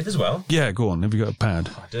pad, Dave, as well? Yeah, go on. Have you got a pad?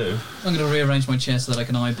 I do. I'm going to rearrange my chair so that I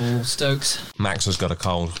can eyeball Stokes. Max has got a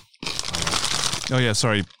cold. Oh, yeah,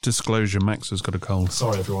 sorry. Disclosure, Max has got a cold.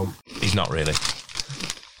 Sorry, everyone. He's not really.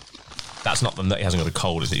 That's not that he hasn't got a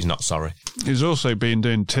cold, is it? He's not sorry. He's also been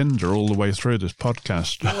doing Tinder all the way through this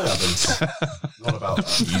podcast. No, I haven't. Not about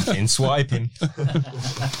that. You've been swiping.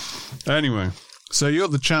 Anyway, so you're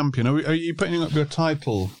the champion. Are you putting up your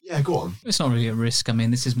title? Yeah, go on. It's not really a risk. I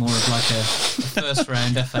mean, this is more of like a first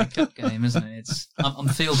round FA Cup game, isn't it? I'm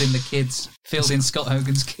fielding the kids, fielding Scott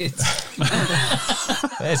Hogan's kids.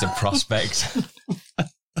 There's a prospect.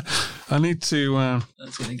 I need to...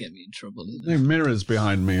 That's going to get me in trouble, isn't it? No mirrors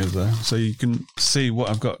behind me, is there? So you can see what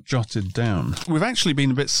I've got jotted down. We've actually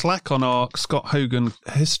been a bit slack on our Scott Hogan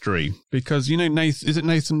history because, you know, is it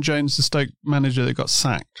Nathan Jones, the Stoke manager that got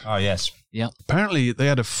sacked? Oh, yes. Yeah. Apparently they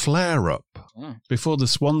had a flare-up before the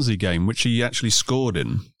Swansea game, which he actually scored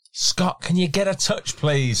in. Scott, can you get a touch,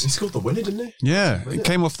 please? He scored the winner, didn't he? Yeah, he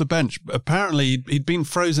came off the bench. Apparently, he'd been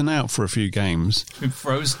frozen out for a few games. Been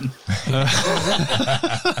frozen.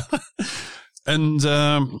 And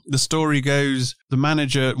the story goes, the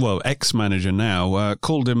manager, well, ex-manager now,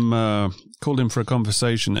 called him for a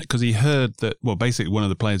conversation because he heard that, well, basically one of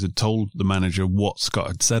the players had told the manager what Scott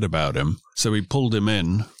had said about him. So he pulled him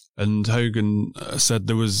in, and Hogan said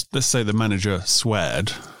there was, let's say the manager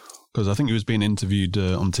sweared, because I think he was being interviewed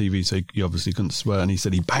on TV, so he obviously couldn't swear. And he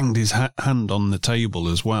said he banged his hand on the table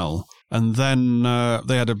as well. And then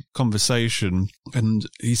they had a conversation, and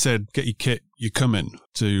he said, "Get your kit, you're coming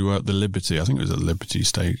to the Liberty." I think it was at Liberty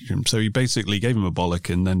Stadium. So he basically gave him a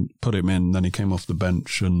bollocking, then put him in, then he came off the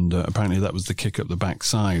bench, and apparently that was the kick up the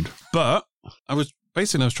backside. But I was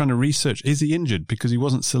trying to research, is he injured? Because he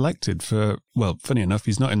wasn't selected for, well, funny enough,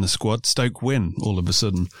 he's not in the squad. Stoke win all of a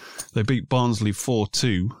sudden. They beat Barnsley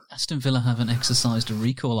 4-2. Aston Villa haven't exercised a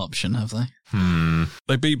recall option, have they?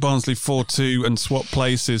 They beat Barnsley 4-2 and swapped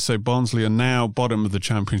places, so Barnsley are now bottom of the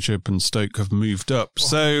Championship and Stoke have moved up.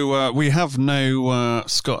 So we have no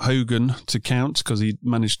Scott Hogan to count because he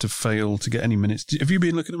managed to fail to get any minutes. Have you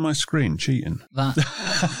been looking at my screen, cheating? Could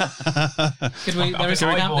we? I've been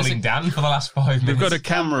eyeballing Dan for the last 5 minutes. We've got a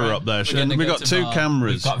camera up there. We've got two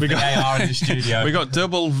cameras. We've got VAR in the studio. We've got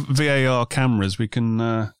double VAR cameras. We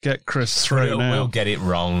can get Chris thrown out. We'll get it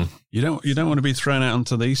wrong. You don't want to be thrown out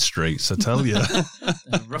onto these streets, I tell you.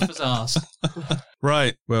 Rough as arse.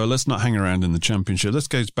 Right. Well, let's not hang around in the Championship. Let's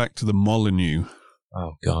go back to the Molineux.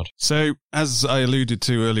 Oh, God. So, as I alluded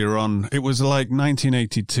to earlier on, it was like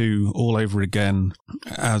 1982 all over again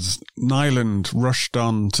as Nyland rushed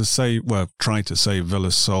on to try to save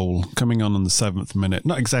Villa's soul, coming on the 7th minute.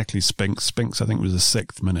 Not exactly Spinks. Spinks, I think, was the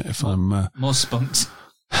 6th minute, if I'm... More spunks.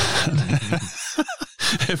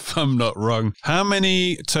 if I'm not wrong. How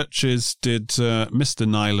many touches did Mr.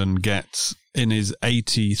 Nyland get in his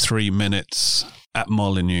 83 minutes at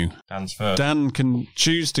Molineux? Dan's first. Dan can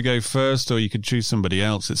choose to go first, or you could choose somebody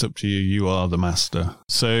else. It's up to you. You are the master.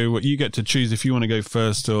 So you get to choose if you want to go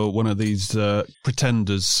first or one of these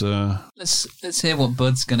pretenders. Let's hear what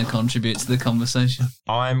Bud's going to contribute to the conversation.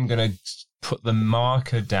 I'm going to put the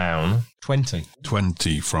marker down. 20.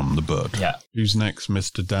 20 from the Bud. Yeah. Who's next,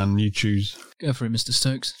 Mr. Dan? You choose. Go for it, Mr.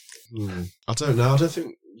 Stokes. I don't know. I don't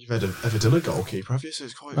think you've ever done a goalkeeper, have you? So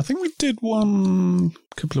it's quite... I think we did one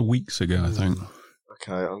a couple of weeks ago, I think.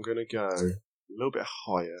 Okay, I'm going to go a little bit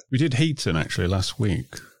higher. We did Heaton, actually, last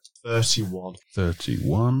week. 31.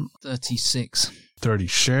 31. 36.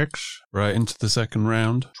 36. Right, into the second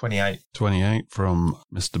round. 28. 28 from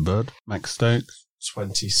Mr. Bud. Max Stokes.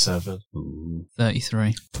 27. Ooh.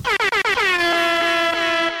 33.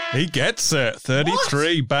 He gets it.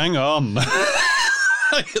 33. What? Bang on. That's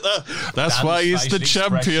Dan's why he's the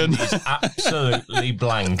champion. Is absolutely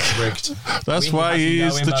blank. Rigged. That's why he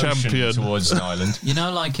is the champion. Towards Ireland. You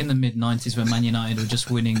know, like in the mid-90s when Man United were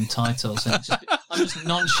just winning titles. And I'm just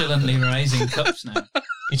nonchalantly raising cups now.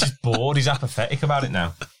 He's just bored. He's apathetic about it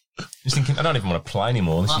now. Just thinking, I don't even want to play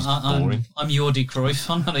anymore. This is boring. I'm Jordi Cruyff.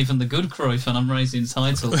 I'm not even the good Cruyff, and I'm raising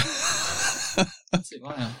titles. That's it,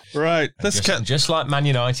 wow. Right. Just like Man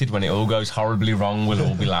United, when it all goes horribly wrong, we'll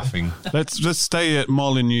all be laughing. Let's just stay at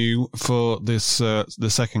Molineux for this the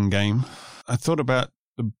second game. I thought about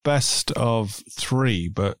the best of three,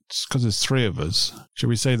 but because there's three of us, should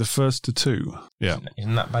we say the first to two? Yeah.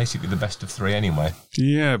 Isn't that basically the best of three anyway?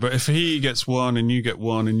 Yeah, but if he gets one and you get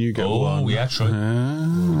one and you get one. Oh, yeah, true.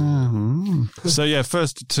 So, yeah,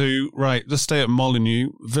 first to two. Right, let's stay at Molineux.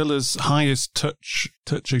 Villa's highest touch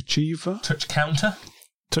achiever. Touch counter?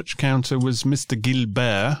 Touch counter was Mr.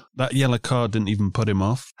 Gilbert. That yellow card didn't even put him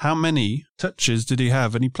off. How many touches did he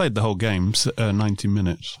have? And he played the whole game, 90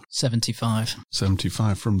 minutes. 75.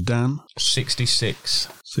 75 from Dan. 66.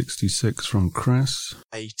 66 from Chris.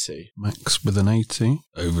 80. Max with an 80.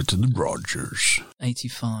 Over to the Rogers.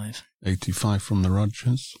 85. 85 from the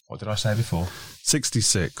Rogers. What did I say before?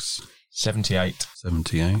 66. 78.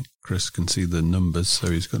 78. Chris can see the numbers, so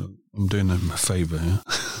I'm doing him a favour here.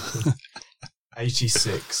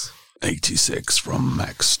 86. 86 from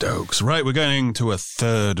Max Stokes. Right, we're going to a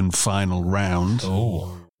third and final round.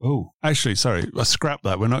 Oh, actually, sorry, I scrapped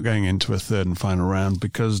that. We're not going into a third and final round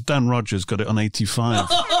because Dan Rogers got it on 85.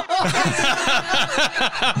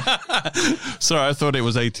 Sorry, I thought it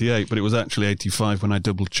was 88, but it was actually 85 when I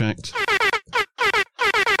double-checked.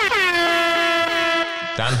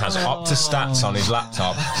 Dan has Opta-Stats on his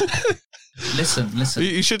laptop. Listen.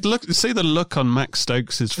 You should see the look on Max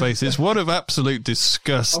Stokes' face. It's one of absolute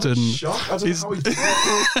disgust. I'm shocked. I don't know how he did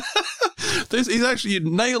that. He's actually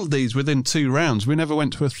nailed these within 2 rounds. We never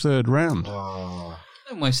went to a third round. Oh.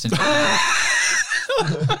 Don't waste any time.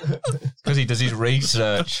 Because he does his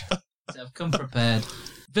research. I've come prepared.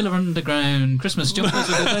 Villa Underground Christmas jumpers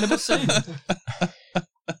will be available soon.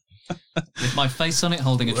 With my face on it,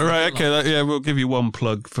 holding it. Right, okay, we'll give you one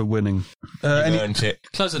plug for winning. Earned it.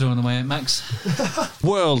 Close the door on the way out, Max.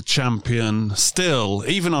 World champion, still,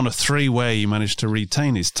 even on a 3-way, he managed to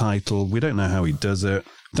retain his title. We don't know how he does it.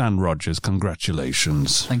 Dan Rogers,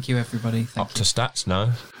 congratulations. Thank you, everybody. Opta-Stats,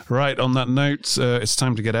 no. Right, on that note, it's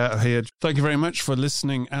time to get out of here. Thank you very much for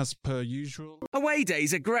listening, as per usual. Away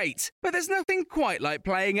days are great, but there's nothing quite like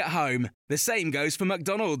playing at home. The same goes for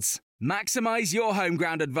McDonald's. Maximise your home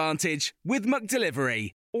ground advantage with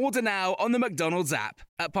McDelivery. Order now on the McDonald's app.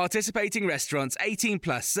 At participating restaurants, 18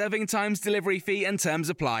 plus serving times, delivery fee and terms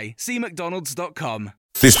apply. See mcdonalds.com.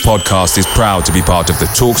 This podcast is proud to be part of the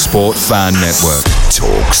TalkSport Fan Network.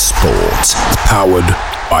 TalkSport. Powered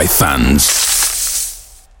by fans.